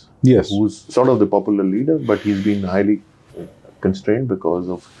Khan is. Yes. Who's sort of the popular leader, but he's been highly constrained because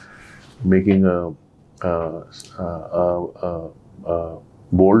of making a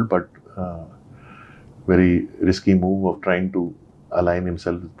bold but very risky move of trying to align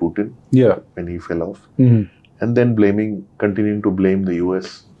himself with Putin. Yeah. When he fell off. And then continuing to blame the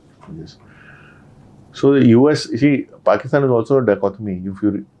US for this. So the US, Pakistan is also a dichotomy. If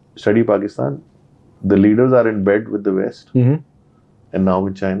you study Pakistan, the leaders are in bed with the West and now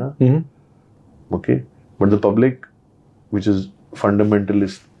with China. Okay. But the public, which is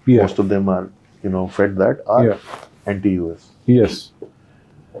fundamentalist, most of them are, fed that, are anti-US. Yes.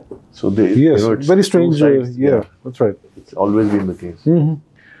 So they, it's very strange. Sides, that's right. It's always been the case.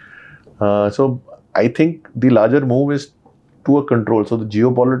 So I think the larger move is to a control. So the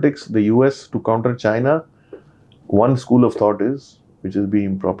geopolitics, the US to counter China, one school of thought which is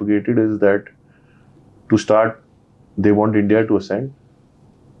being propagated, is that to start, they want India to ascend.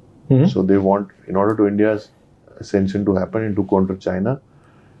 So they want, in order to India's ascension to happen and to counter China,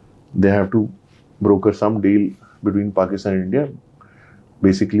 they have to broker some deal between Pakistan and India.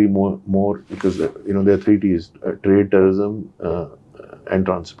 Basically more because, there are three T's, trade, terrorism, and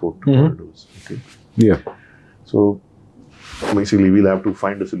transport corridors. Okay. Yeah. So basically, we'll have to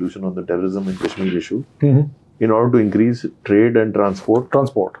find a solution on the terrorism and Kashmir issue. in order to increase trade and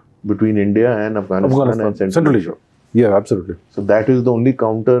transport between India and Afghanistan and Central Asia. Yeah, absolutely. So that is the only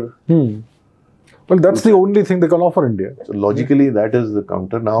counter. Well, that's the only thing they can offer India. So logically, that is the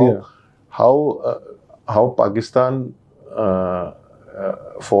counter. Now, how Pakistan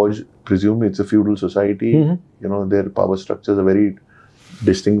forged, presume it's a feudal society. You know, their power structures are very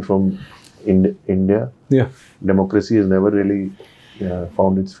distinct from India. Yeah. Democracy has never really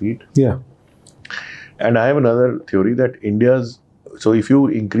found its feet. Yeah. And I have another theory that India's, so if you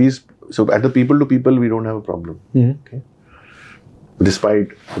increase, so at the people to people, we don't have a problem. Okay. Despite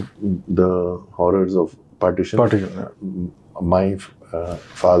the horrors of partition. My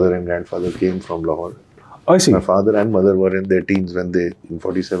father and grandfather came from Lahore. I see. My father and mother were in their teens when they, in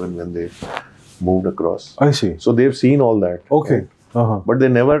 47, when they moved across. I see. So they've seen all that. Okay. Right? But they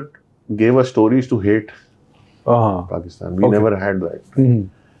never gave us stories to hate Pakistan. We never had that.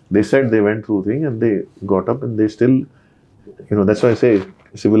 They said they went through thing and they got up and they still, you know, that's why I say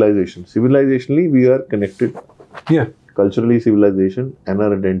civilization. Civilizationally, we are connected. Yeah. Culturally, civilization and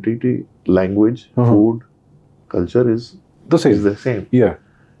our identity, language, food, culture is the same. Yeah.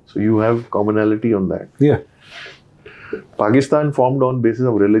 So you have commonality on that. Yeah. Pakistan formed on basis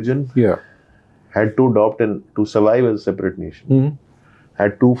of religion. Yeah. Had to adopt and to survive as a separate nation.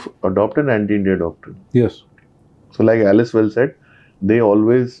 Had to adopt an anti-India doctrine. Yes. So like Alice well said, they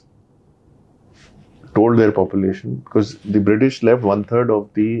always told their population, because the British left 1/3 of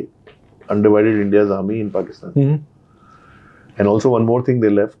the undivided India's army in Pakistan. And also one more thing they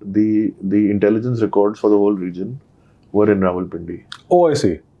left, the intelligence records for the whole region were in Rawalpindi. Oh, I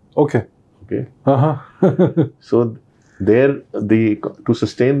see. Okay. Okay. So there, to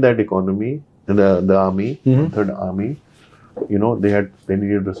sustain that economy, the army, third army, you know, they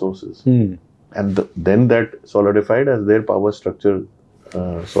needed resources. And then that solidified as their power structure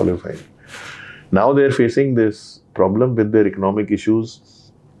solidified. Now they're facing this problem with their economic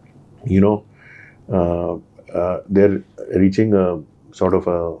issues. You know, they're reaching a sort of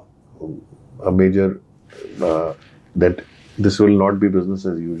a major that this will not be business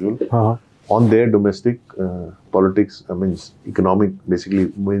as usual on their domestic politics. I mean, economic,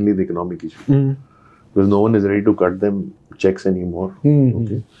 basically mainly the economic issue, because no one is ready to cut them checks anymore.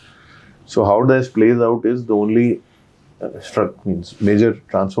 Okay. So how this plays out is the only major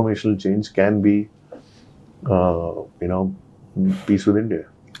transformational change can be, you know, peace with India.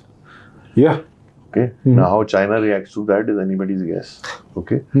 Yeah. Okay. Now, how China reacts to that is anybody's guess.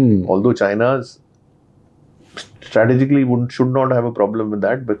 Okay. Although China's strategically should not have a problem with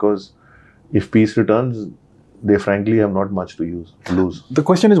that, because if peace returns, they frankly have not much to lose. The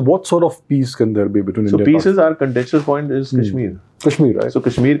question is, what sort of peace can there be between India and Peace is our contentious point is Kashmir. Kashmir, right? So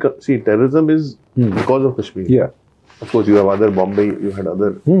Kashmir, see, terrorism is because of Kashmir. Yeah. Of course, you have other Bombay, you had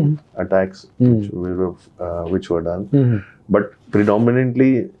other attacks which were done. But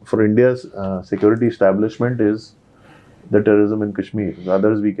predominantly for India's security establishment is the terrorism in Kashmir. The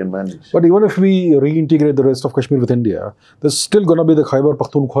others we can manage. But even if we reintegrate the rest of Kashmir with India, there's still going to be the Khyber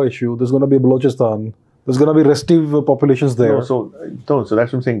Pakhtunkhwa issue. There's going to be Balochistan. There's going to be restive populations there. No, so that's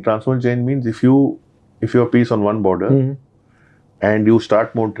what I'm saying. Transformational change means if you have peace on one border and you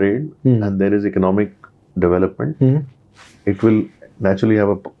start more trade and there is economic development, it will naturally have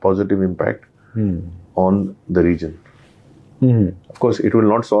a positive impact on the region. Of course, it will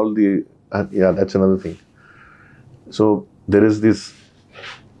not solve the, that's another thing. So there is this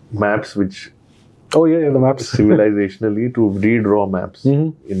maps which, the maps. civilizationally, to redraw maps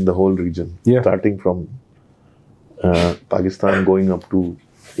in the whole region, starting from Pakistan going up to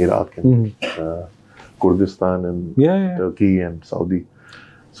Iraq and Kurdistan and Turkey and Saudi.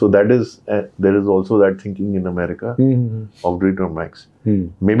 So that is there is also that thinking in America of redraw maps.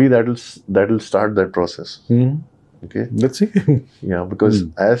 Maybe that'll start that process. Okay, let's see. Yeah, because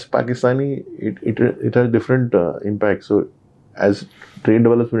as Pakistani, it has different impact. So as trade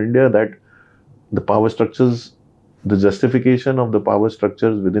develops in India, that the power structures, the justification of the power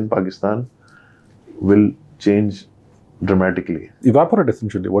structures within Pakistan will change dramatically. Evaporate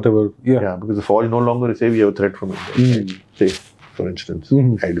essentially, whatever. Yeah, because the Fauj no longer say we have a threat from India. Say, for instance,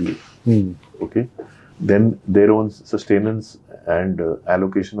 ideally. Okay, then their own sustenance and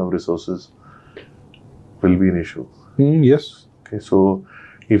allocation of resources will be an issue. Yes. Okay, so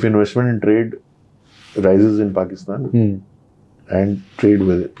if investment in trade rises in Pakistan and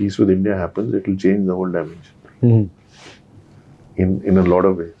peace with India happens, it will change the whole dimension in a lot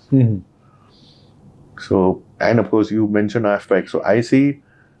of ways. So, and of course, you mentioned AFPAC. So I see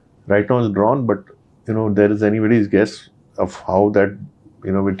right now it's drawn, but you know, there is anybody's guess of how that,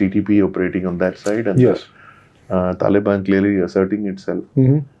 you know, with TTP operating on that side and Taliban clearly asserting itself,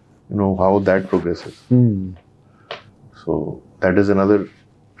 you know, how that progresses. So that is another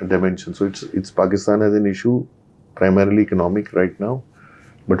dimension. So it's Pakistan as an issue, primarily economic right now,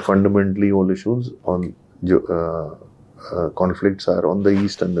 but fundamentally all issues on conflicts are on the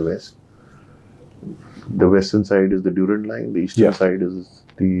east and the west. The western side is the Durand line, the eastern side is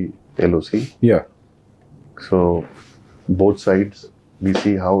the LOC. Yeah. So both sides, we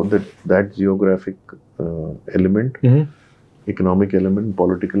see how that geographic element, economic element,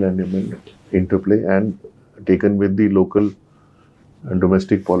 political element interplay, and taken with the local and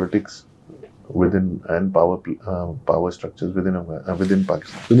domestic politics within and power structures within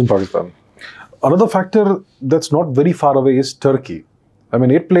Pakistan. Within Pakistan. Another factor that's not very far away is Turkey. I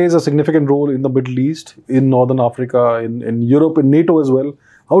mean, it plays a significant role in the Middle East, in Northern Africa, in Europe, in NATO as well.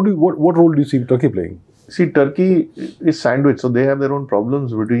 What role do you see Turkey playing? See, Turkey is sandwiched, so they have their own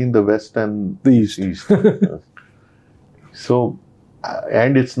problems between the West and the East. So,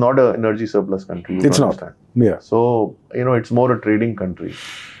 and it's not an energy surplus country. It's not. Yeah. So, it's more a trading country.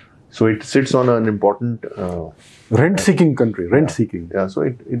 So it sits on an important rent-seeking country. Rent-seeking. Yeah. So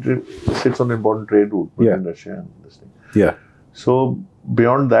it sits on an important trade route between Russia and this thing. Yeah. So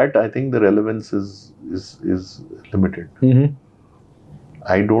beyond that, I think the relevance is limited.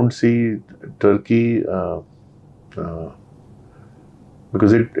 I don't see Turkey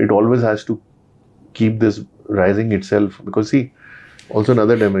because it always has to keep this rising itself. Because see, also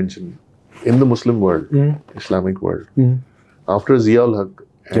another dimension in the Muslim world, Islamic world, after Ziaul Haq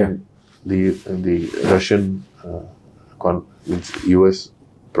and the Russian US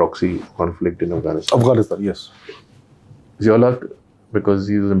proxy conflict in Afghanistan. Afghanistan, yes. Ziaul Haq, because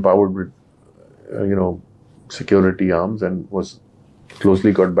he was empowered with security arms and was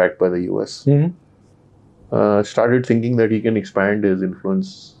closely got backed by the US, started thinking that he can expand his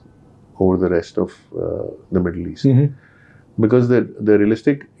influence over the rest of the Middle East. Because the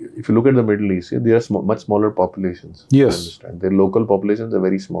realistic, if you look at the Middle East, they are much smaller populations. Yes. Their local populations are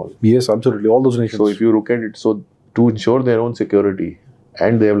very small. Yes, absolutely. All those nations. So if you look at it, so to ensure their own security,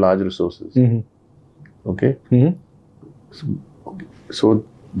 and they have large resources. Okay? So,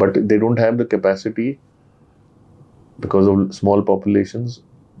 but they don't have the capacity because of small populations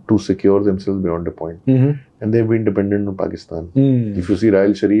to secure themselves beyond a point. And they've been dependent on Pakistan. If you see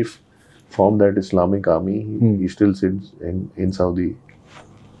Rahil Sharif formed that Islamic army, he still sits in Saudi.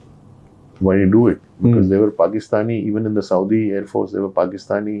 Why did he do it? Because they were Pakistani, even in the Saudi Air Force, they were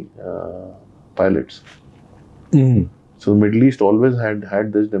Pakistani pilots. So the Middle East always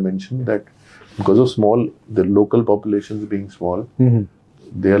had this dimension that because of the local populations being small,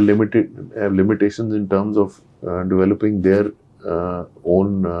 they are have limitations in terms of developing their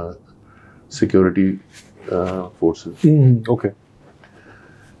own security forces. Okay.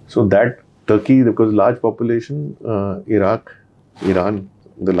 So that Turkey, because large population, Iran,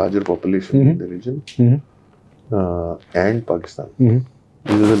 the larger population in the region, and Pakistan.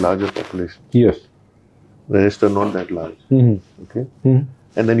 These are the larger populations. Yes. The rest are not that large. Okay.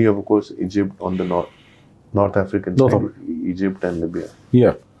 And then you have, of course, Egypt on the North African side, Egypt and Libya.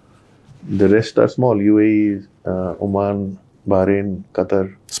 Yeah. The rest are small. UAE, Oman, Bahrain,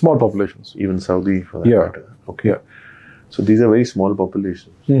 Qatar. Small populations. Even Saudi, for that matter. Okay. Yeah. So these are very small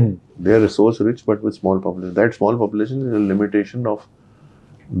populations. They are resource rich, but with small population. That small population is a limitation of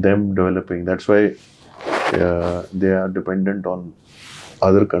them developing. That's why they are dependent on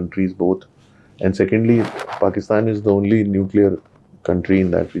other countries both. And secondly, Pakistan is the only nuclear country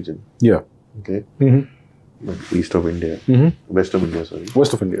in that region. Yeah. Okay. East of India. West of India, sorry.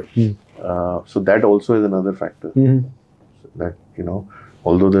 West of India. So that also is another factor. That,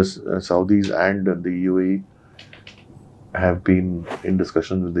 although the Saudis and the UAE have been in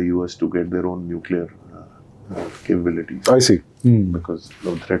discussions with the US to get their own nuclear capabilities. I see. Because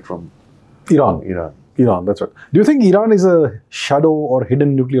of the threat from Iran, that's right. Do you think Iran is a shadow or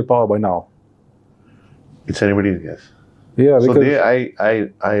hidden nuclear power by now? It's anybody's guess. Yeah. So I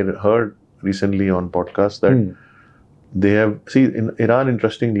heard recently on podcast that they have, see, in Iran,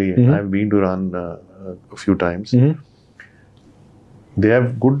 interestingly, I've been to Iran a few times. They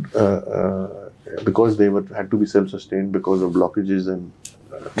have good, because they had to be self-sustained because of blockages and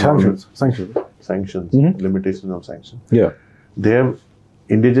sanctions, limitations of sanctions. Yeah. They have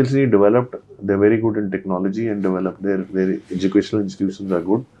indigenously developed, they're very good in technology and developed, their educational institutions are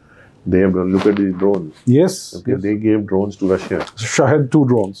good. They have done, look at these drones. Yes. Okay, yes. They gave drones to Russia. Shahed 2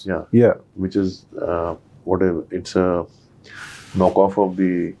 drones. Yeah. Which is, whatever, it's a knockoff of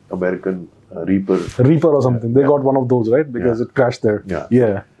the American Reaper. Reaper or something. They got one of those, right? Because it crashed there.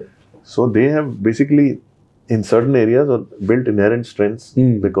 Yeah. So they have basically, in certain areas, built inherent strengths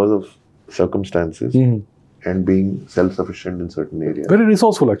because of circumstances. and being self-sufficient in certain areas. Very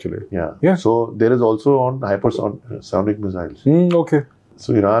resourceful, actually. Yeah. So there is also on hypersonic missiles. Okay.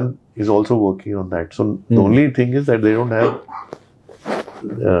 So Iran is also working on that. So the only thing is that they don't have,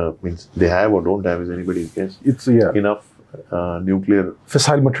 means they have or don't have is anybody's guess. It's enough nuclear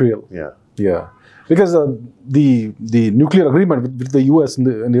fissile material. Yeah. Because the nuclear agreement with the US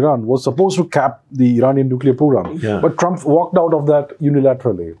and Iran was supposed to cap the Iranian nuclear program. Yeah. But Trump walked out of that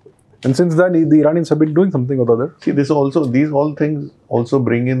unilaterally. And since then, the Iranians have been doing something or the other. See, these all things also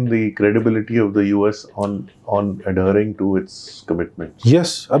bring in the credibility of the US on adhering to its commitments.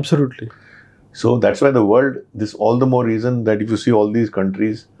 Yes, absolutely. So that's why the world, this all the more reason that if you see all these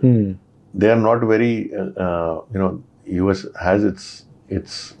countries, they are not very, US has its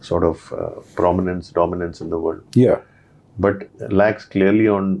sort of dominance in the world. Yeah. But lacks clearly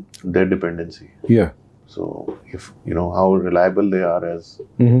on their dependency. Yeah. So if, how reliable they are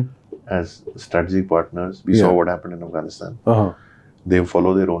as strategic partners, we saw what happened in Afghanistan. They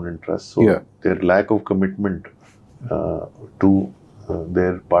follow their own interests. So their lack of commitment to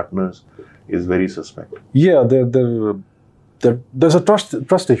their partners is very suspect. Yeah, there's a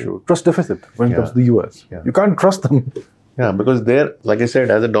trust issue, trust deficit when it comes to the US. Yeah. You can't trust them. Yeah, because they're, like I said,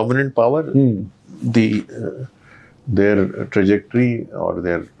 as a dominant power, their trajectory or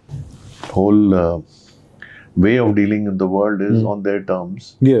their whole way of dealing in the world is on their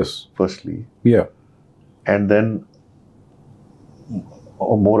terms. Yes. Firstly. Yeah. And then,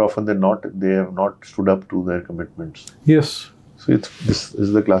 more often than not, they have not stood up to their commitments. Yes. So this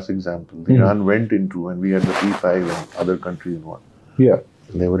is the classic example. Iran went into, and we had the P5 and other countries involved. Yeah.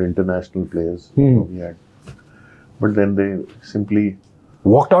 They were international players. We had, but then they simply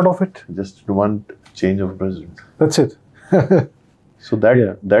walked out of it. Just one change of president. That's it. So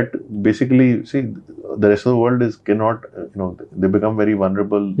that basically, see, the rest of the world cannot, they become very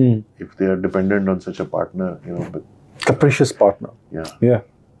vulnerable if they are dependent on such a partner, capricious partner. Yeah. Yeah.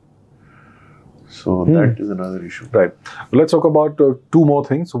 So that is another issue. Right. Let's talk about two more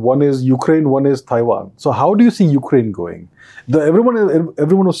things. One is Ukraine, one is Taiwan. So how do you see Ukraine going?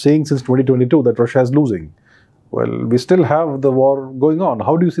 Everyone was saying since 2022 that Russia is losing. Well, we still have the war going on.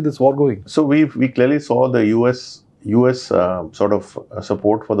 How do you see this war going? So we clearly saw the US sort of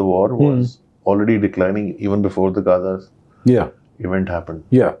support for the war was already declining even before the Gaza event happened.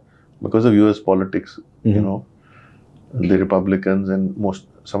 Yeah. Because of US politics, the Republicans and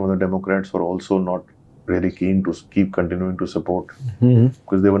some of the Democrats were also not really keen to keep continuing to support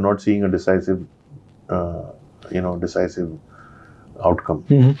because they were not seeing a decisive outcome.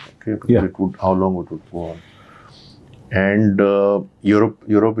 Okay, because how long it would go on. And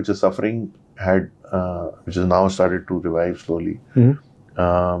Europe, which is suffering, which has now started to revive slowly.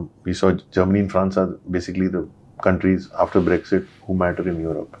 We saw Germany and France are basically the countries after Brexit who matter in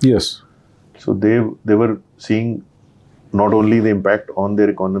Europe. Yes. So they were seeing not only the impact on their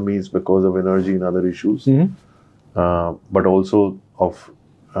economies because of energy and other issues, but also of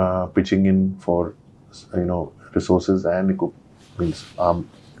pitching in for resources and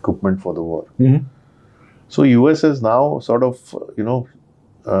equipment for the war. So US has now sort of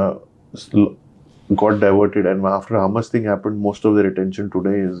got diverted, and after Hamas thing happened, most of their attention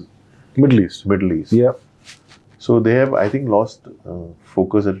today is Middle East. Yeah. So they have, I think, lost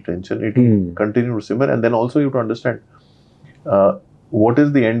focus and attention. It will continue to simmer, and then also you have to understand what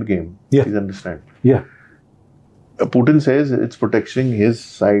is the end game. Please understand. Yeah. Putin says it's protecting his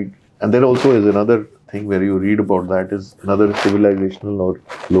side, and there also is another thing where you read about that is another civilizational or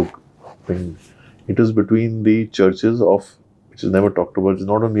thing. It is between the churches which is never talked about. It's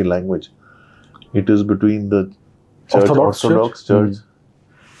not only language. It is between the Orthodox Church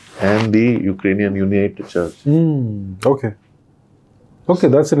and the Ukrainian United Church. Okay,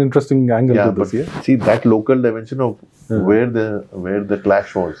 that's an interesting angle to this. But see that local dimension of where the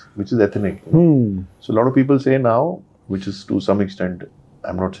clash was, which is ethnic. So a lot of people say now, which is to some extent,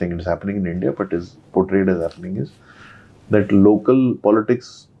 I'm not saying it's happening in India, but is portrayed as happening, is that local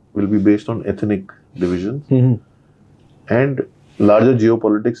politics will be based on ethnic divisions, and larger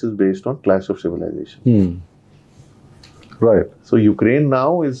geopolitics is based on clash of civilization. Right. So Ukraine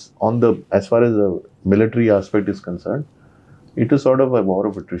now is as far as the military aspect is concerned, it is sort of a war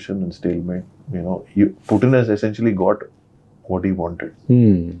of attrition and stalemate. Putin has essentially got what he wanted.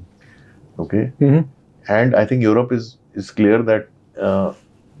 Okay, and I think Europe is clear that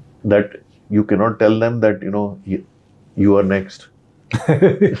that you cannot tell them that you are next.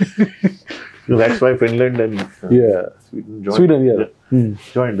 That's why Finland and Sweden joined.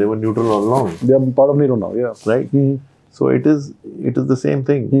 Joined. They were neutral all along. They are part of NATO now. Yeah. Right. So it is the same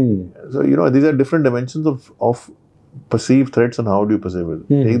thing. So these are different dimensions of perceive threats and how do you perceive it.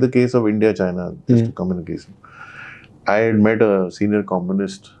 Take the case of India, China, just to communication. I had met a senior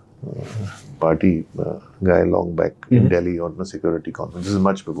communist party guy long back in Delhi on a security conference. This is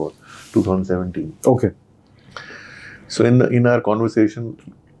much before 2017. Okay. So in our conversation,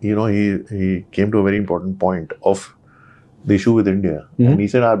 he came to a very important point of the issue with India, and he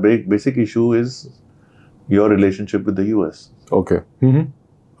said our basic issue is your relationship with the US. Okay.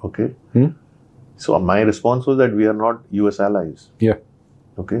 Okay. So my response was that we are not US allies. Yeah.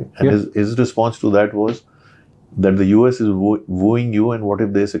 Okay. And his response to that was that the US is wooing you, and what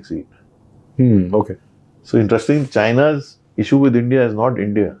if they succeed? Okay. So interesting, China's issue with India is not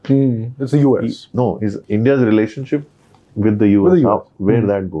India. It's the US. No, it's India's relationship with the US. With the US. How, where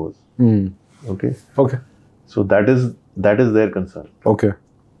that goes. Okay. Okay. So that is their concern. Okay.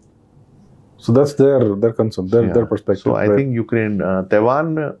 So that's their concern, their perspective. So I think Ukraine,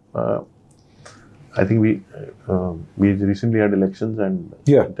 Taiwan, I think we recently had elections and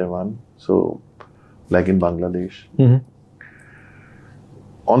in Taiwan. So like in Bangladesh.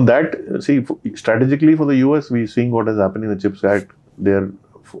 On that, see, strategically for the US, we're seeing what is happening in the CHIPS Act. They're,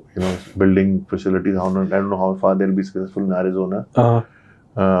 building facilities. I don't know how far they'll be successful in Arizona.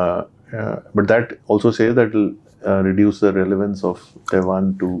 But that also says that it'll reduce the relevance of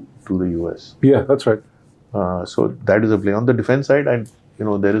Taiwan to the US. Yeah, that's right. So that is a play. On the defense side,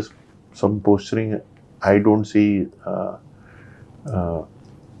 there is some posturing. I don't see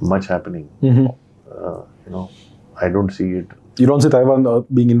much happening. I don't see it. You don't see Taiwan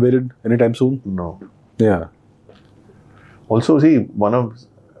being invaded anytime soon? No. Yeah. Also, see,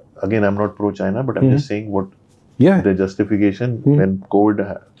 again, I'm not pro-China, but I'm just saying what the justification when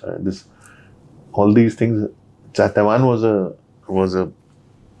COVID, all these things. Taiwan was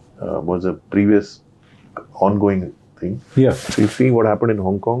a previous ongoing thing. Yeah. So you see what happened in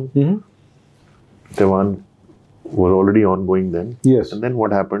Hong Kong. Taiwan was already ongoing then. Yes. And then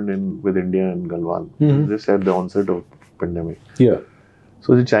what happened with India and Galwan, just at the onset of pandemic. Yeah.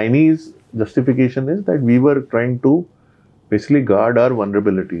 So the Chinese justification is that we were trying to basically guard our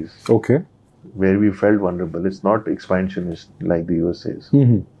vulnerabilities. Okay. Where we felt vulnerable. It's not expansionist like the US says.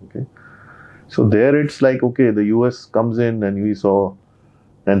 Okay. So there it's like, okay, the US comes in and we saw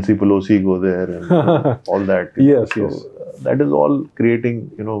Nancy Pelosi go there and all that. Yes, so yes. That is all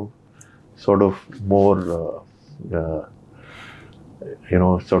creating, sort of more,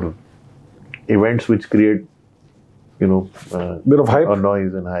 sort of events which create, bit of hype or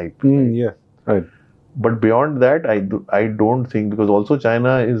noise and hype. Yeah, right. But beyond that, I don't think, because also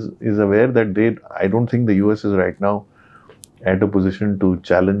China is aware that I don't think the US is right now at a position to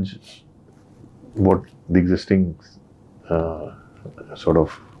challenge what the existing sort of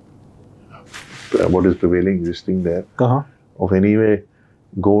what is prevailing existing there. Of anyway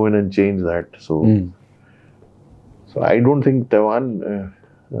go in and change that. So I don't think Taiwan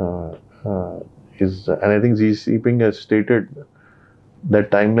is, and I think Xi Jinping has stated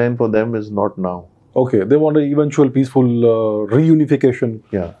that timeline for them is not now. Okay, they want an eventual peaceful reunification.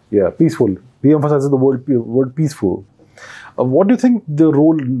 Yeah. Yeah, peaceful. He emphasizes the word peaceful. What do you think the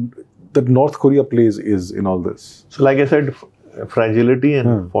role that North Korea plays is in all this? So like I said, fragility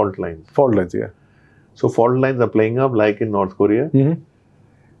and fault lines. Fault lines, yeah. So fault lines are playing up like in North Korea.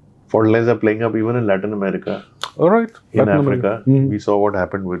 Fault lines are playing up even in Latin America. All right. In Africa, we saw what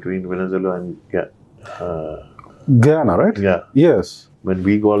happened between Venezuela and Guyana, right? Yeah. Yes. When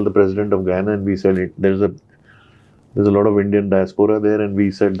we called the president of Guyana and we said there's a lot of Indian diaspora there, and we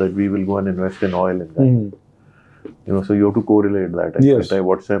said that we will go and invest in oil in Guyana. So you have to correlate that. Yes. I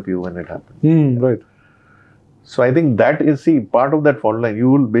WhatsApp you when it happened. Right. So I think that is, part of that fault line. You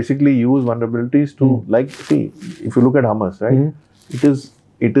will basically use vulnerabilities to, if you look at Hamas, right?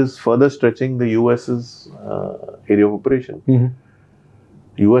 It is further stretching the US's area of operation.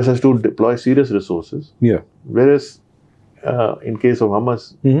 US has to deploy serious resources. Yeah. Whereas in case of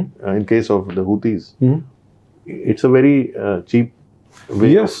Hamas, in case of the Houthis, it's a very cheap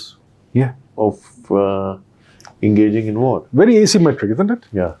way of engaging in war. Very asymmetric, isn't it?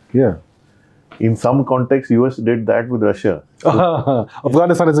 Yeah. Yeah. In some context, US did that with Russia.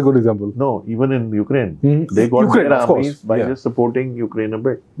 Afghanistan is a good example. No, even in Ukraine. They got their armies by just supporting Ukraine a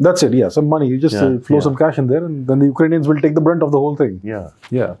bit. That's it, yeah. Some money. You just flow some cash in there, and then the Ukrainians will take the brunt of the whole thing. Yeah.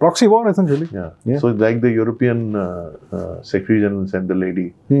 Yeah. Proxy war, essentially. Yeah. So like the European Secretary General said, the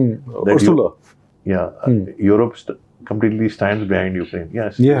lady. Ursula. Europe completely stands behind Ukraine.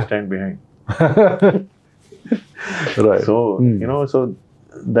 Yes, stand behind. Right. So, so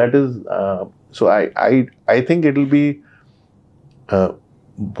that is... So I think it will be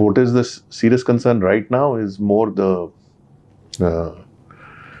what is the serious concern right now is more the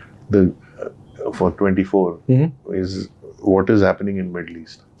for 24 is what is happening in Middle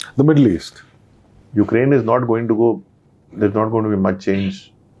East. The Middle East. Ukraine is not going to go. There's not going to be much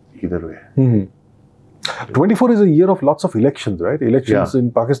change either way. 24 is a year of lots of elections, right? Elections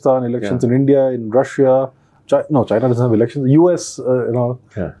in Pakistan, elections in India, in Russia. No, China doesn't have elections. US, and all.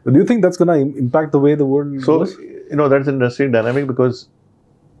 Yeah. Do you think that's going to impact the way the world goes? That's an interesting dynamic because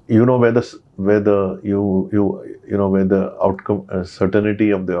where the outcome,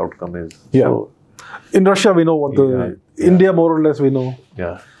 certainty of the outcome is. Yeah. So, in Russia, we know what the India more or less we know.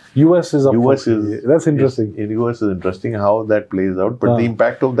 Yeah. US is up. That's interesting. In US is interesting how that plays out, but the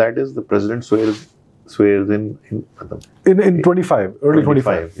impact of that is the president swears in 25, early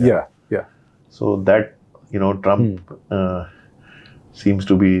 25. Yeah. So that Trump seems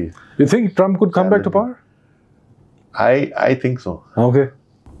to be. You think Trump could come back to power? I think so. Okay.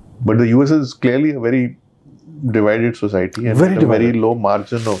 But the US is clearly a very divided society and a very low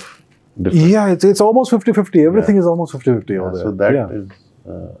margin of difference. Yeah, it's almost 50-50. Everything is almost 50-50 over there. So that is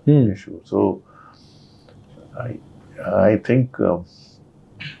an issue. So I think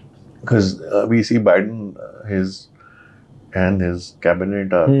because we see Biden, his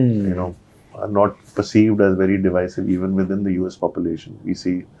cabinet are not perceived as very divisive even within the US population. We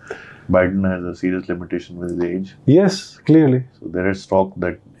see Biden has a serious limitation with his age. Yes, clearly. So there is talk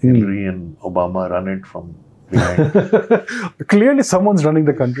that Hillary and Obama run it from behind. Clearly someone's running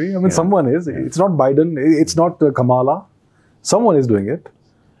the country. I mean, someone is. It's not Biden. It's not Kamala. Someone is doing it.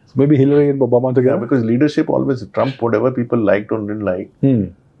 So maybe Hillary and Obama together. Yeah, because leadership always, Trump, whatever people liked or didn't like,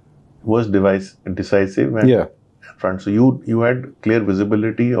 was decisive and front. So you had clear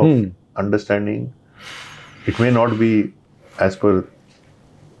visibility of understanding. It may not be as per,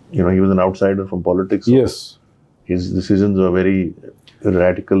 he was an outsider from politics. So yes. His decisions were very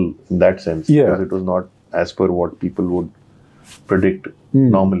radical in that sense. Yeah. Because it was not as per what people would predict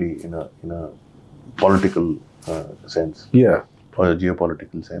normally in a political sense. Yeah. Or a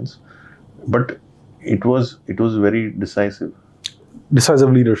geopolitical sense. But it was very decisive.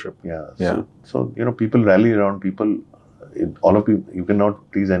 Decisive leadership. Yeah. So people rally around people. All of you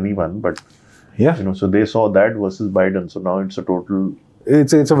cannot please anyone, but so they saw that versus Biden. So now it's a total.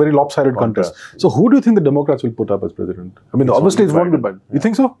 It's a very lopsided contest. So who do you think the Democrats will put up as president? I mean, obviously it's won't be Biden. You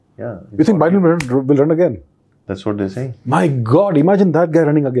think so? Yeah. You think Biden will run again? That's what they say. My God! Imagine that guy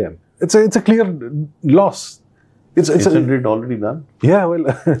running again. It's a clear loss. Isn't it already done? Yeah. Well,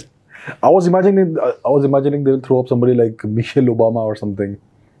 I was imagining they'll throw up somebody like Michelle Obama or something.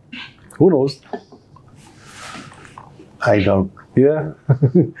 Who knows? I doubt. Yeah.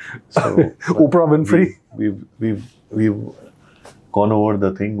 So Oprah Winfrey. We've gone over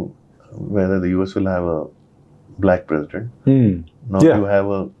the thing whether the US will have a black president. Now you have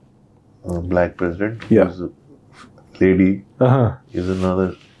a black president who's a lady is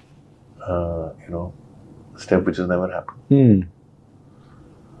another step which has never happened.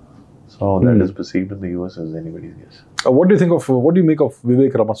 So how that is perceived in the US is anybody's guess. What do you make of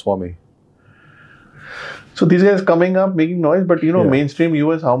Vivek Ramaswamy? So these guys coming up, making noise, but mainstream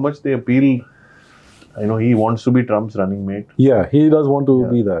US, how much they appeal. He wants to be Trump's running mate. Yeah, he does want to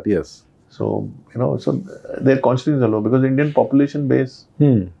be that, yes. So, so their confidence is low because the Indian population base.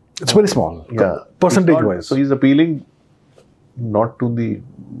 It's very small. Yeah. Percentage-wise. So he's appealing not to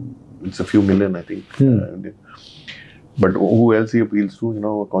it's a few million, I think. But who else he appeals to,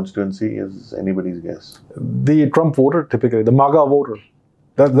 a constituency is anybody's guess. The Trump voter, typically, the MAGA voter.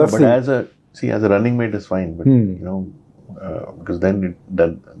 But as a running mate is fine, but because then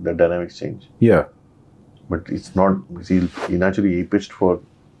the dynamics change. Yeah. But it's not, he pitched for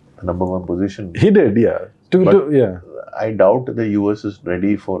the number one position. He did, yeah. I doubt the US is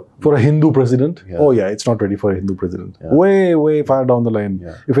ready for a Hindu president. Yeah. Oh yeah, it's not ready for a Hindu president. Yeah. Way far down the line,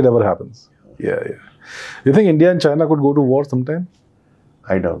 if it ever happens. Yeah. You think India and China could go to war sometime?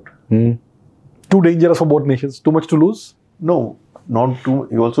 I doubt. Too dangerous for both nations? Too much to lose? No, not too.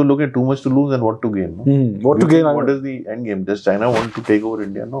 You also look at too much to lose and what to gain. No? What to gain? What is the end game? Does China want to take over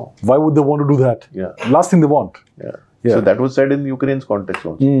India? No. Why would they want to do that? Yeah. Last thing they want. Yeah. So that was said in Ukraine's context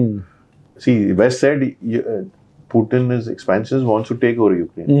also. See, West said Putin, his expansions, wants to take over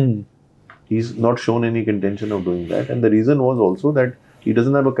Ukraine. He's not shown any intention of doing that. And the reason was also that he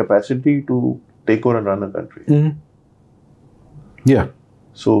doesn't have a capacity to take over and run a country. Yeah.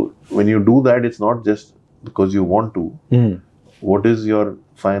 So when you do that, it's not just because you want to. What is your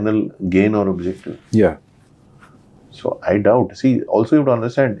final gain or objective? Yeah. So I doubt. See, also you have to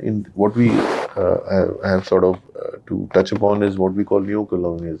understand in what we have sort of to touch upon is what we call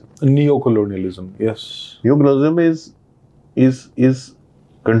neocolonialism. Neocolonialism, yes. Neocolonialism is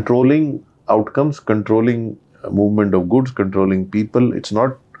controlling outcomes, controlling movement of goods, controlling people. It's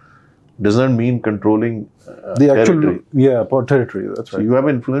not doesn't mean controlling The actual territory. territory. That's So right. you have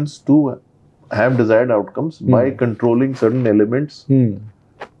influence to have desired outcomes by controlling certain elements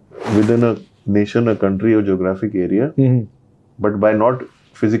within a nation, a country, or geographic area, but by not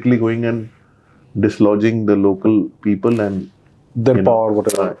physically going and dislodging the local people and Their power,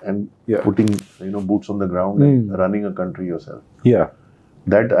 whatever. and putting boots on the ground and running a country yourself. Yeah.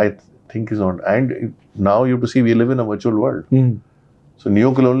 That I think is not. And now you have to see we live in a virtual world. So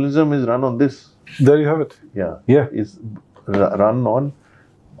neocolonialism is run on this. There you have it. Yeah. It's run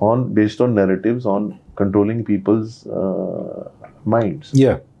on based on narratives on controlling people's minds.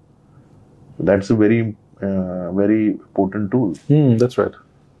 Yeah. That's a very very potent tool. That's right.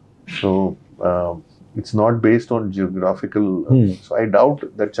 So it's not based on geographical. So I doubt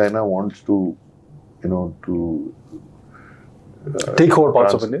that China wants to, take over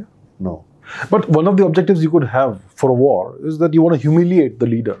parts of India. No. But one of the objectives you could have for a war is that you want to humiliate the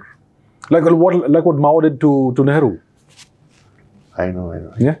leader, like what Mao did to Nehru. I know.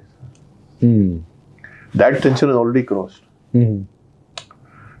 Yeah. That tension is already crossed.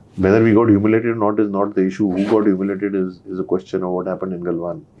 Whether we got humiliated or not is not the issue. Who got humiliated is a question of what happened in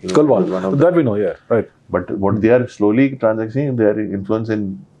Galwan. Galwan. That we know, yeah. Right. But what they are slowly transacting, their influence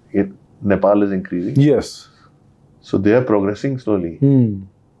in Nepal is increasing. Yes. So they are progressing slowly.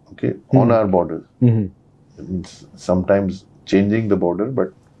 Okay, on our borders. It means sometimes changing the border,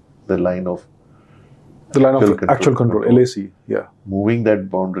 but the line of actual control, LAC. Yeah. Moving that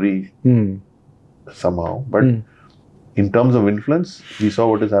boundary somehow. But in terms of influence, we saw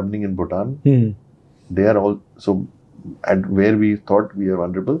what is happening in Bhutan. They are also at where we thought we are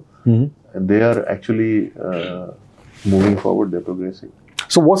vulnerable, and they are actually moving forward. They're progressing.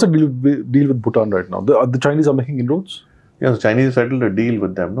 So what's the deal with Bhutan right now? The Chinese are making inroads? Yeah, the Chinese settled a deal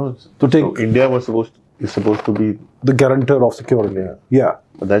with them. No, so India is supposed to be the guarantor of security. Yeah.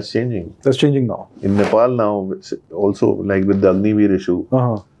 But that's changing. That's changing now. In Nepal now, also like with the Agniveer issue,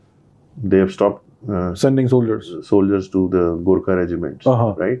 they have stopped sending soldiers to the Gorkha regiments.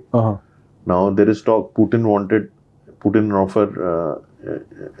 Right. Now there is talk. Putin offered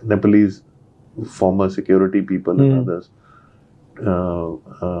Nepalese former security people and others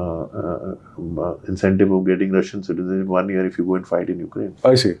incentive of getting Russian citizenship 1 year if you go and fight in Ukraine.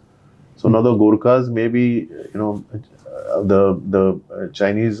 I see. So now the Gorkhas, maybe the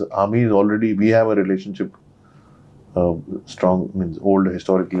Chinese army is already. We have a relationship, strong means old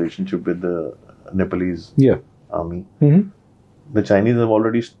historic relationship with the Nepalese army. The Chinese have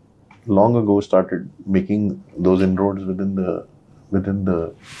already long ago started making those inroads within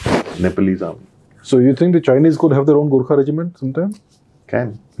the Nepalese army. So you think the Chinese could have their own Gorkha regiment sometime?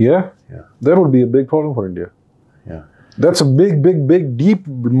 Can. Yeah? That would be a big problem for India. Yeah. That's a big, deep,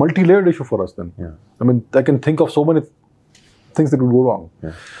 multi-layered issue for us then. Yeah. I mean, I can think of so many things that would go wrong.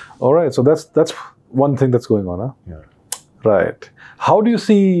 Yeah. All right. So that's one thing that's going on, huh? Yeah. Right. How do you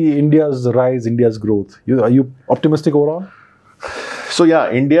see India's rise, India's growth? Are you optimistic overall? So yeah,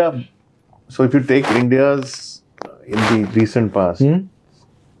 India. So if you take India's in the recent past,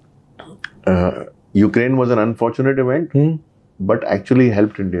 Ukraine was an unfortunate event, but actually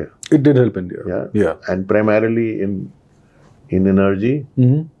helped India. It did help India. Yeah. And primarily in energy,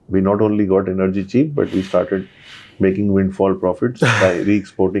 we not only got energy cheap, but we started making windfall profits by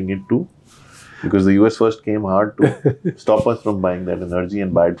re-exporting it too. Because the US first came hard to stop us from buying that energy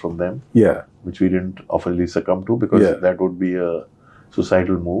and buy it from them. Yeah. Which we didn't officially succumb to because that would be a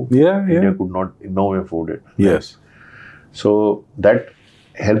societal move. India could not in no way afford it. Yes. So that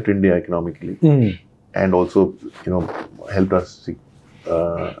helped India economically and also, helped us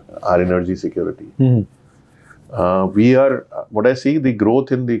our energy security. We are, what I see, the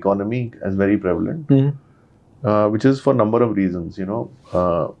growth in the economy as very prevalent, which is for a number of reasons,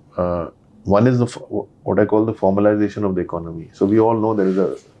 one is what I call the formalization of the economy. So we all know there is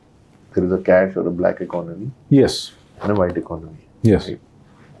a cash or a black economy. Yes. And a white economy. Yes. Right?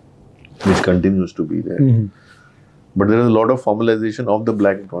 Which continues to be there. But there is a lot of formalization of the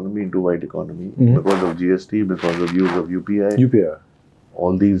black economy into white economy because of GST, because of use of UPI.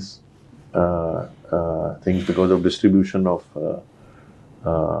 All these things because of distribution of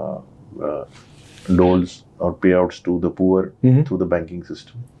doles or payouts to the poor through the banking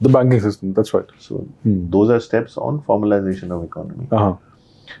system. The banking system, that's right. So those are steps on formalization of economy.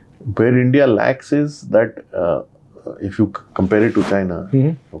 Where India lacks is that if you compare it to China,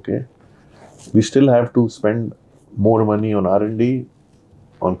 okay, we still have to spend more money on R&D,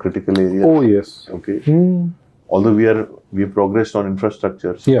 on critical areas. Oh yes. Okay. Although we have progressed on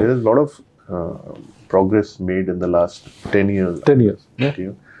infrastructure, so there is a lot of progress made in the last 10 years. 10 years.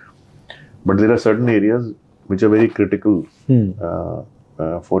 Okay. But there are certain areas which are very critical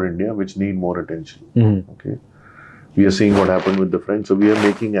for India which need more attention. Mm-hmm. Okay, we are seeing what happened with the French, so we are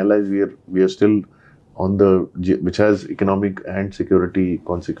making allies. We are still on the which has economic and security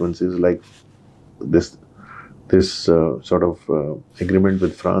consequences, like this sort of agreement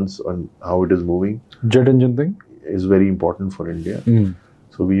with France on how it is moving. Jet engine thing is very important for India. Mm.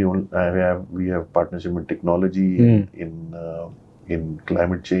 So we have partnership with technology in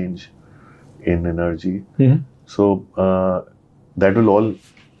climate change, in energy. Mm-hmm. So that will all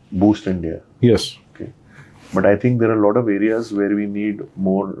boost India. Yes. Okay, but I think there are a lot of areas where we need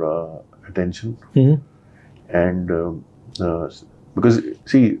more attention, Mm-hmm. and because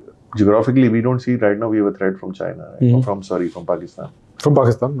see, geographically we don't see right now we have a threat from China, right? Mm-hmm. from Pakistan. From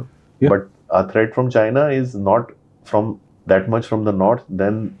Pakistan, yeah. But our threat from China is not from that much from the north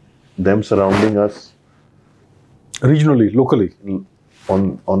than them surrounding us Regionally, locally,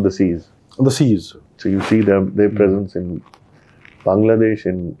 on the seas. on the seas. So you see their presence in Bangladesh,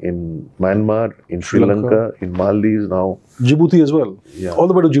 in Myanmar, in Sri Lanka, in Maldives now. Djibouti as well. Yeah. All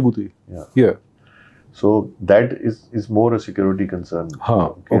the way to Djibouti. Yeah. Yeah. So that is more a security concern.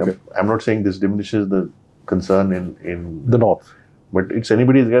 Huh. Okay. I'm not saying this diminishes the concern in The north. but it's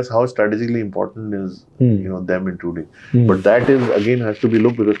anybody's guess how strategically important is them intruding. But that is again has to be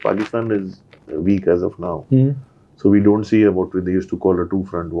looked because Pakistan is weak as of now. So we don't see what they used to call a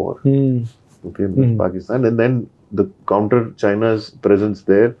two-front war. Okay, with Pakistan, and then the counter China's presence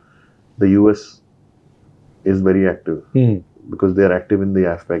there, the US is very active because they are active in the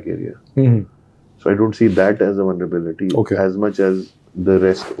AFPAC area. So I don't see that as a vulnerability as much as the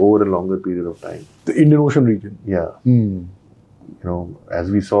rest over a longer period of time. The Indian Ocean region. Yeah.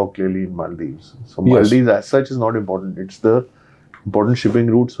 As we saw clearly in Maldives. So Maldives as such is not important. It's the important shipping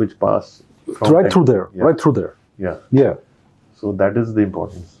routes which pass right through there. Yeah. Right through there. Yeah. Yeah. So that is the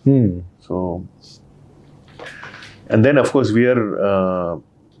importance. So, and then of course we are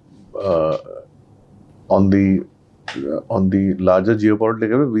on the larger geopolitical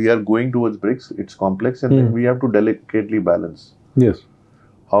level, we are going towards BRICS. It's complex, and then we have to delicately balance. Yes.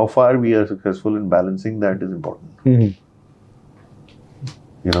 How far we are successful in balancing that is important.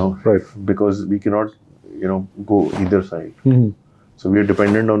 Right. Because we cannot, go either side. So we are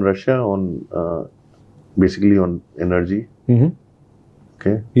dependent on Russia on basically on energy.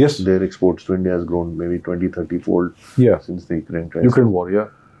 Okay. Yes. Their exports to India has grown maybe 20-30 fold since the Ukraine crisis. Ukraine war, yeah.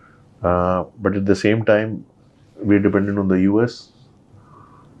 But at the same time, we are dependent on the US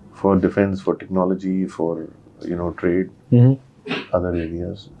for defense, for technology, for trade, other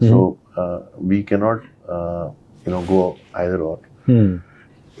areas. So we cannot go either or.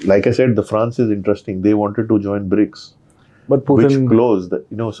 Like I said, the France is interesting. They wanted to join BRICS, but Putin, which closed.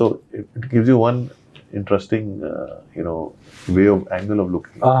 So it gives you one interesting way of angle of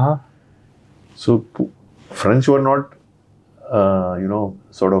looking. So French were not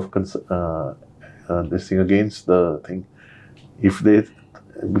sort of this thing against the thing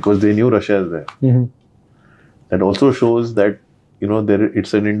because they knew Russia is there. That also shows that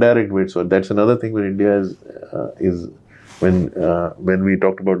it's an indirect way. So that's another thing when India is when we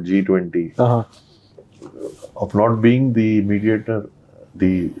talked about G20 of not being the mediator,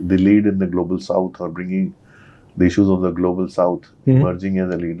 the lead in the global south, or bringing the issues of the global south, emerging as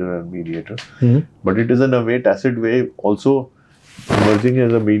a leader and mediator. But it is in a way, tacit way, also emerging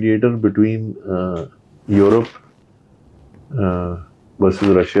as a mediator between Europe versus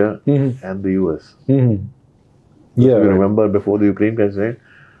Russia and the US. Yeah. If you remember before the Ukraine crisis,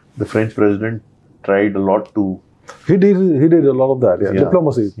 the French president tried a lot to. He did a lot of that. Yeah.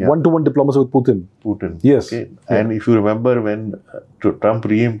 Diplomacy, one-to-one diplomacy with Putin. Yes. Okay. And if you remember when Trump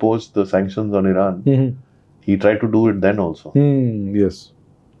reimposed the sanctions on Iran, he tried to do it then also. Yes.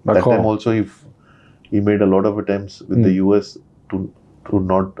 That time also, he made a lot of attempts with the US to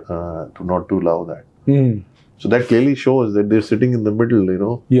not to allow that. So that clearly shows that they're sitting in the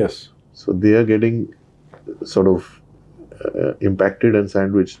middle, Yes. So they are getting sort of impacted and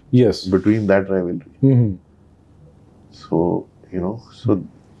sandwiched between that rivalry. So, so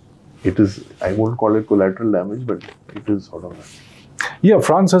it is, I won't call it collateral damage, but it is sort of that. Yeah,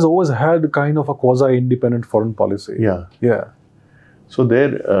 France has always had kind of a quasi-independent foreign policy. Yeah. Yeah. So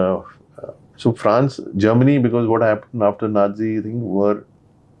there, so France, Germany, because what happened after Nazi thing were,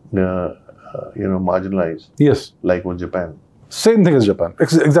 marginalized. Yes. Like with Japan. Same thing as Japan.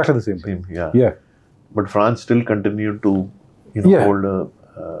 Exactly the same thing. Yeah. Yeah. But France still continued to, hold a,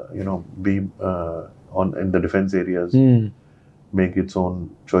 be on in the defense areas, make its own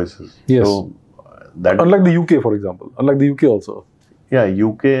choices. Yes. So that, unlike the UK, for example. Unlike the UK also. Yeah,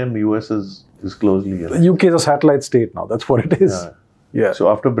 UK and US is closely. The UK is a satellite state now. That's what it is. Yeah. So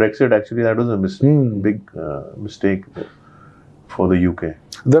after Brexit, actually, that was a big mistake for the UK.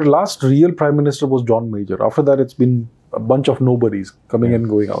 Their last real prime minister was John Major. After that, it's been a bunch of nobodies coming and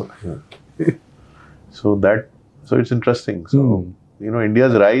going out. Yeah. So it's interesting. So,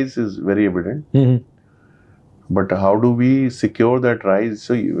 India's rise is very evident. But how do we secure that rise?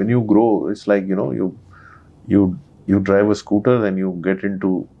 So when you grow, it's like, you drive a scooter, then you get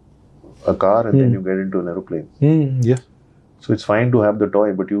into a car, and then you get into an aeroplane. Yes. So it's fine to have the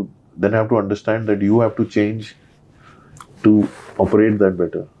toy, but you then have to understand that you have to change to operate that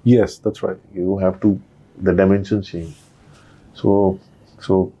better. Yes, that's right. You have to, the dimensions change. So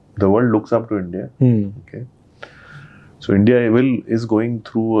the world looks up to India. Okay. So India is going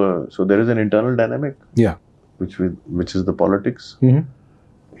through, so there is an internal dynamic. Yeah. Which is the politics.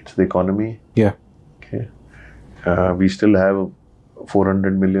 It's the economy. Yeah. Okay. We still have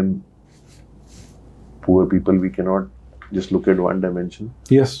 400 million poor people. We cannot just look at one dimension.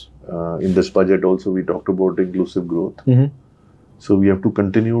 Yes. In this budget also, we talked about inclusive growth. So we have to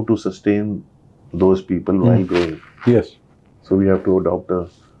continue to sustain those people while growing. Yes. So we have to adopt a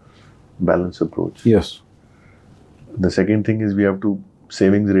balanced approach. Yes. The second thing is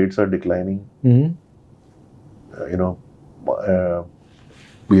savings rates are declining.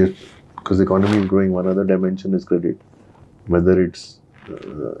 Because the economy is growing, one other dimension is credit, whether it's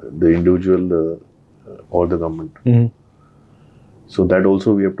the individual or the government. So that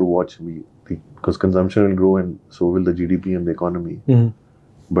also we have to watch, because consumption will grow and so will the GDP and the economy.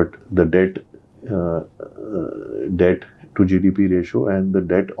 But the debt to GDP ratio and the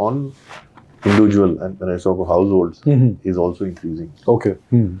debt on individual, and when I talk of households, is also increasing. Okay.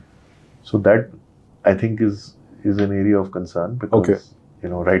 So that, I think, is an area of concern, because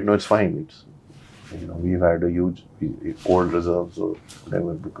right now it's fine. It's we've had a huge old reserves or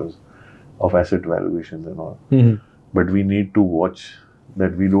whatever because of asset valuations and all. But we need to watch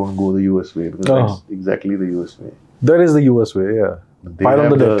that we don't go the US way, because that's exactly the US way. That is the US way, yeah. They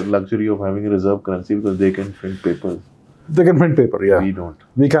have the luxury of having a reserve currency because they can print papers. They can print paper, yeah. We don't.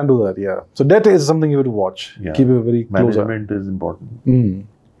 We can't do that, yeah. So debt is something you have to watch. Yeah. Keep it very close. Management is important.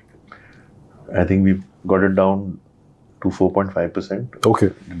 I think we've got it down to 4.5%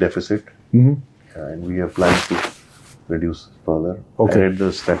 okay. deficit. And we have plans to reduce further. Okay. I read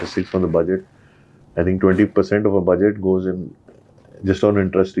the statistics from the budget. I think 20% of a budget goes in just on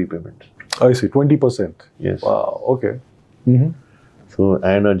interest repayments. I see, 20%. Yes. Wow, okay. So,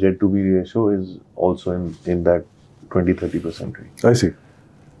 and our debt to B ratio is also in that 20-30% range. I see.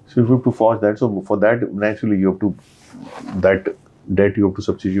 So, you have to force that. So, for that, naturally, you have to, that debt you have to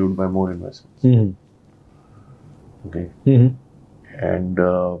substitute by more investments. Okay. And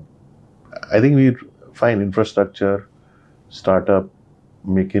I think we find infrastructure, startup,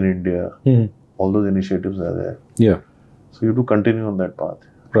 Make in India, all those initiatives are there. Yeah. So, you have to continue on that path.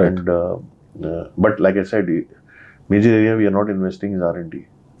 Right. And, but like I said, major area we are not investing is R&D.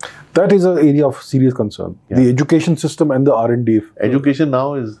 That is an area of serious concern. Yeah. The education system and the R&D. Education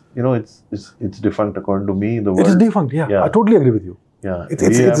now is, it's defunct according to me. The world, it is defunct, yeah. I totally agree with you. Yeah.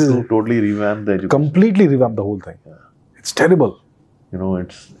 We have to totally revamp the education. Completely revamp the whole thing. Yeah. It's terrible.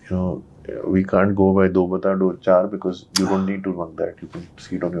 We can't go by do bata do char because you don't need to run that. You can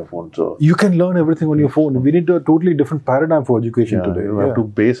see it on your phone. So you can learn everything on your phone. We need a totally different paradigm for education today. You have to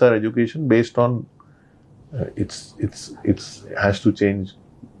base our education based on it has to change,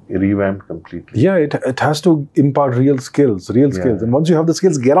 revamped completely. Yeah, it has to impart real skills. And once you have the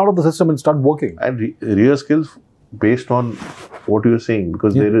skills, get out of the system and start working. And real skills based on what you're saying,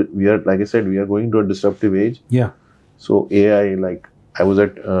 because we are, like I said, we are going to a disruptive age. Yeah. So AI, like I was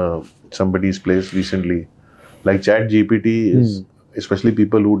at somebody's place recently, like Chat GPT is, especially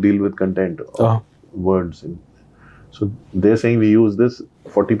people who deal with content or words. So they're saying we use this,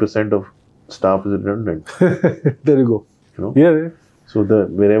 40% of staff is redundant. There you go. Yeah. So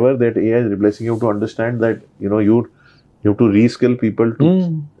wherever that AI is replacing, you have to understand that, you have to reskill people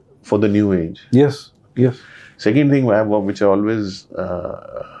for the new age. Yes. Yes. Second thing which I always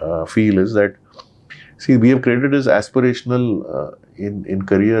feel is that, see, we have created this aspirational, in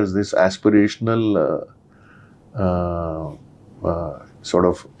careers, this aspirational sort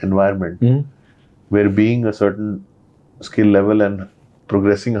of environment where being a certain skill level and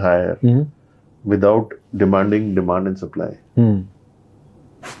progressing higher without demanding demand and supply.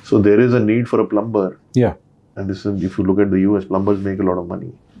 So there is a need for a plumber. Yeah. And this is, if you look at the US, plumbers make a lot of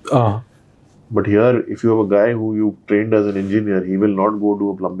money. But here, if you have a guy who you trained as an engineer, he will not go do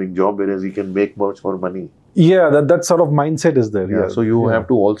a plumbing job, whereas he can make much more money. Yeah, that sort of mindset is there. Yeah. So you have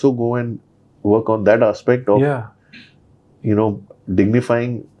to also go and work on that aspect of,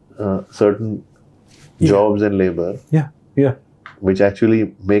 dignifying certain jobs and labor. Yeah. Yeah. Which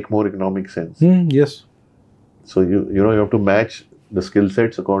actually make more economic sense. Yes. So you have to match the skill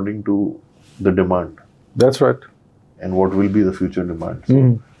sets according to the demand That's right. and what will be the future demand.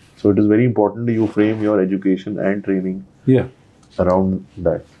 So it is very important that you frame your education and training Yeah, around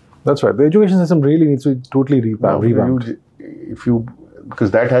that. that's right. The education system really needs to be totally revamped.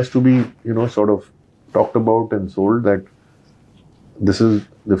 Because that has to be sort of talked about and sold, that this is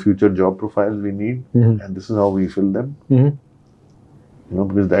the future job profiles we need, and this is how we fill them.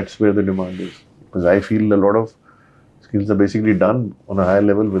 Because that's where the demand is. Because I feel a lot of skills are basically done on a higher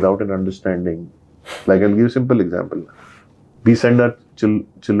level without an understanding. Like, I'll give you a simple example. We send our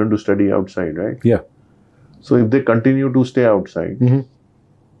children to study outside, right? Yeah. So if they continue to stay outside,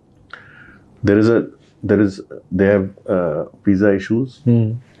 they have visa issues,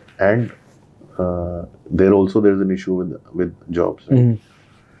 and there's an issue with jobs. Right?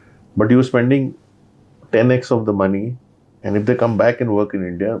 But you're spending 10x of the money, and if they come back and work in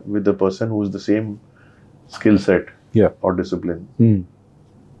India with the person who is the same skill set or discipline,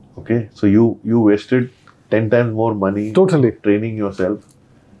 okay, so you wasted 10 times more money Totally. training yourself.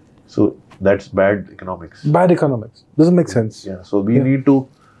 So that's bad economics. Bad economics. Doesn't make sense. Yeah. So we need to,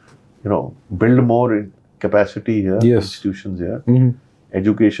 build more in capacity here. Yes. Institutions here.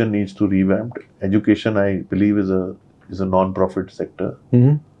 Education needs to revamp. Education, I believe, is a non-profit sector.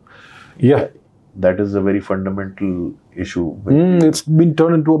 Yeah. That is a very fundamental issue. It's been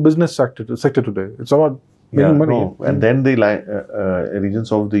turned into a business sector today. It's about making money. No. And then the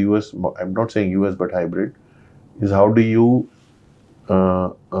regions of the US, I'm not saying US, but hybrid, is how do you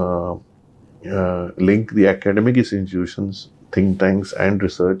link the academic institutions, think tanks, and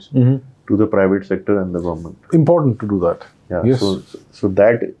research to the private sector and the government. Important to do that. Yeah. Yes. So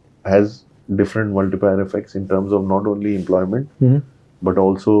that has different multiplier effects in terms of not only employment, but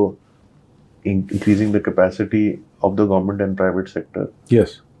also increasing the capacity of the government and private sector.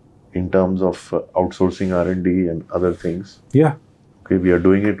 Yes. In terms of outsourcing R&D and other things. Yeah. Okay, we are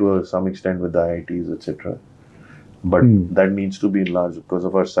doing it to some extent with the IITs, etc. But that needs to be enlarged because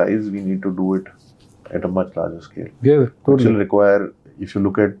of our size. We need to do it at a much larger scale. Yeah, totally. Which will require, if you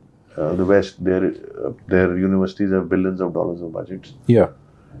look at the West, their universities have billions of dollars of budgets. Yeah.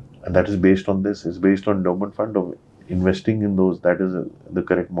 And that is based on this. It's based on endowment fund of investing in those. That is the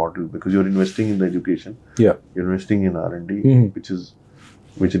correct model, because you're investing in the education. Yeah. You're investing in R&D,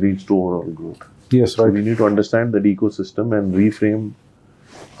 which leads to overall growth. Yes, So right. we need to understand that ecosystem and reframe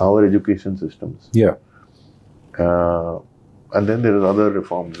our education systems. Yeah. And then there are other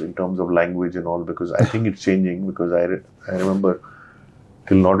reforms in terms of language and all, because I think it's changing. Because I remember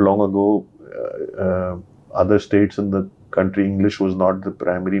till not long ago, other states in the country, English was not the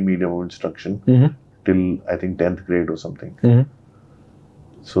primary medium of instruction till I think 10th grade or something.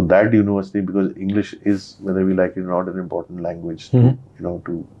 So that university, because English is, whether we like it or not, an important language to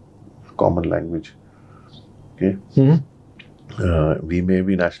a common language. Okay. We may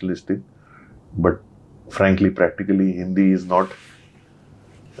be nationalistic, but frankly, practically, Hindi is not,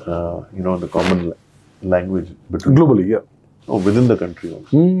 the common language between Globally, yeah. within the country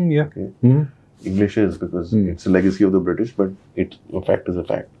also. Yeah. Okay. English is, because it's a legacy of the British, but a fact is a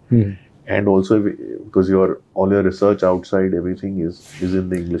fact. And also because all your research outside, everything is in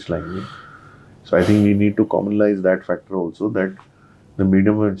the English language. So I think we need to commonalize that factor also, that the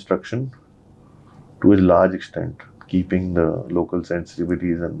medium of instruction, to a large extent, keeping the local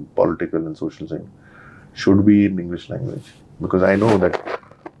sensitivities and political and social things, should be in English language. Because I know that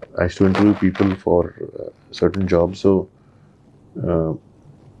I used to interview people for certain jobs. So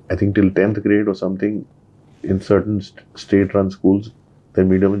I think till 10th grade or something, in certain state-run schools, their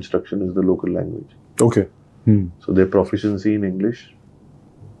medium of instruction is the local language. Okay. So their proficiency in English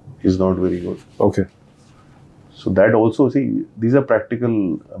is not very good. Okay. So that also, see, these are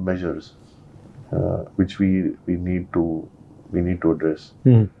practical measures which we need to address.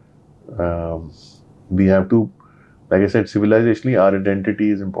 We have to, like I said, civilizationally, our identity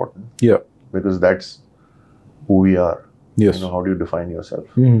is important. Yeah. Because that's who we are. Yes. How do you define yourself?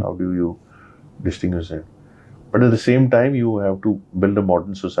 How do you distinguish it? But at the same time, you have to build a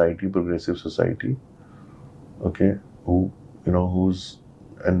modern society, progressive society, okay, who's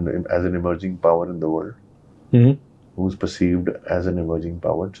as an emerging power in the world, who's perceived as an emerging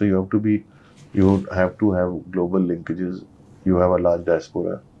power. So you have to have global linkages. You have a large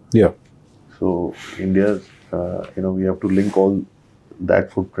diaspora. Yeah. So India's, we have to link all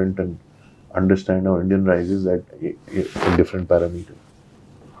that footprint and understand how Indian rises at a different parameter.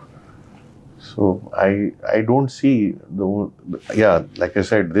 So I don't see like I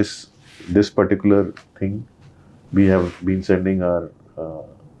said, this particular thing, we have been sending our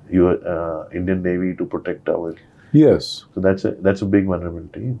Indian Navy to protect our. Yes. So that's a big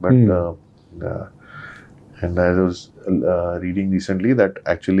vulnerability. But And as I was reading recently that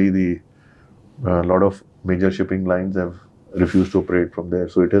actually a lot of major shipping lines have refused to operate from there.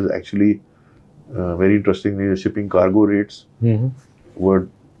 So it is actually very interestingly, the shipping cargo rates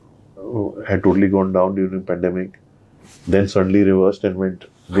had totally gone down during pandemic, then suddenly reversed and went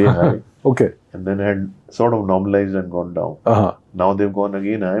way high. Okay. And then had sort of normalized and gone down. Now they've gone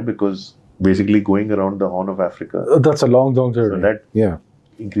again high because basically going around the Horn of Africa. That's a long journey. So that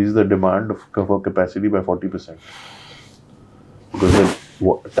increases the demand for capacity by 40%. Because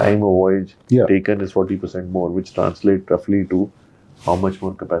the time of voyage taken is 40% more, which translates roughly to how much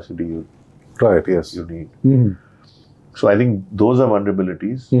more capacity you need. So I think those are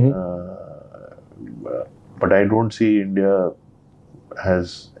vulnerabilities. But I don't see India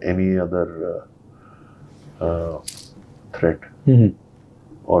has any other threat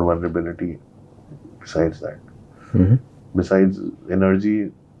or vulnerability besides that. Besides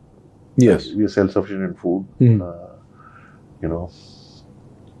energy, we are self-sufficient in food.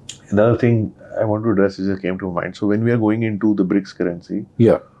 Another thing I want to address is it came to mind. So when we are going into the BRICS currency,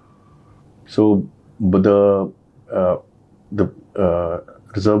 so but the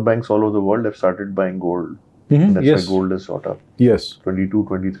reserve banks all over the world have started buying gold. That's why gold is shot up. 22,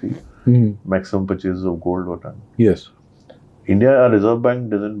 23 maximum purchases of gold were done. India, our reserve bank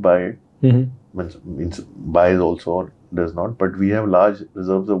doesn't buy it. Means buys also or does not, but we have large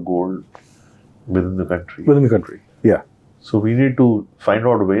reserves of gold within the country. So we need to find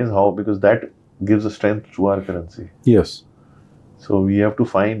out ways how, because that gives a strength to our currency. So we have to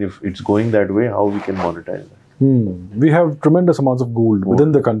find, if it's going that way, how we can monetize that. We have tremendous amounts of gold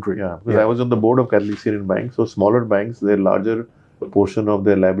within the country. Because I was on the board of Catholic Bank, so smaller banks, their larger portion of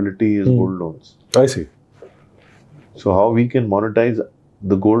their liability is gold loans. I see. So how we can monetize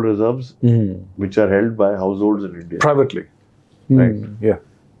the gold reserves which are held by households in India privately, right?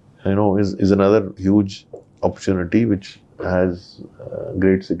 Is another huge opportunity which has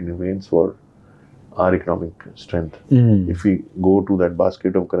great significance for our economic strength. If we go to that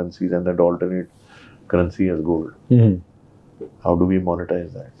basket of currencies and that alternate currency as gold, how do we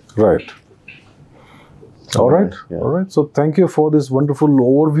monetize that? Right. All right. So thank you for this wonderful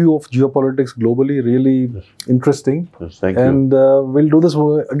overview of geopolitics globally. Really interesting. Thank you. And we'll do this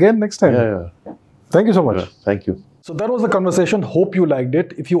again next time. Thank you so much. Thank you. So that was the conversation. Hope you liked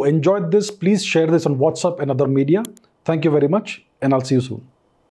it. If you enjoyed this, please share this on WhatsApp and other media. Thank you very much, and I'll see you soon.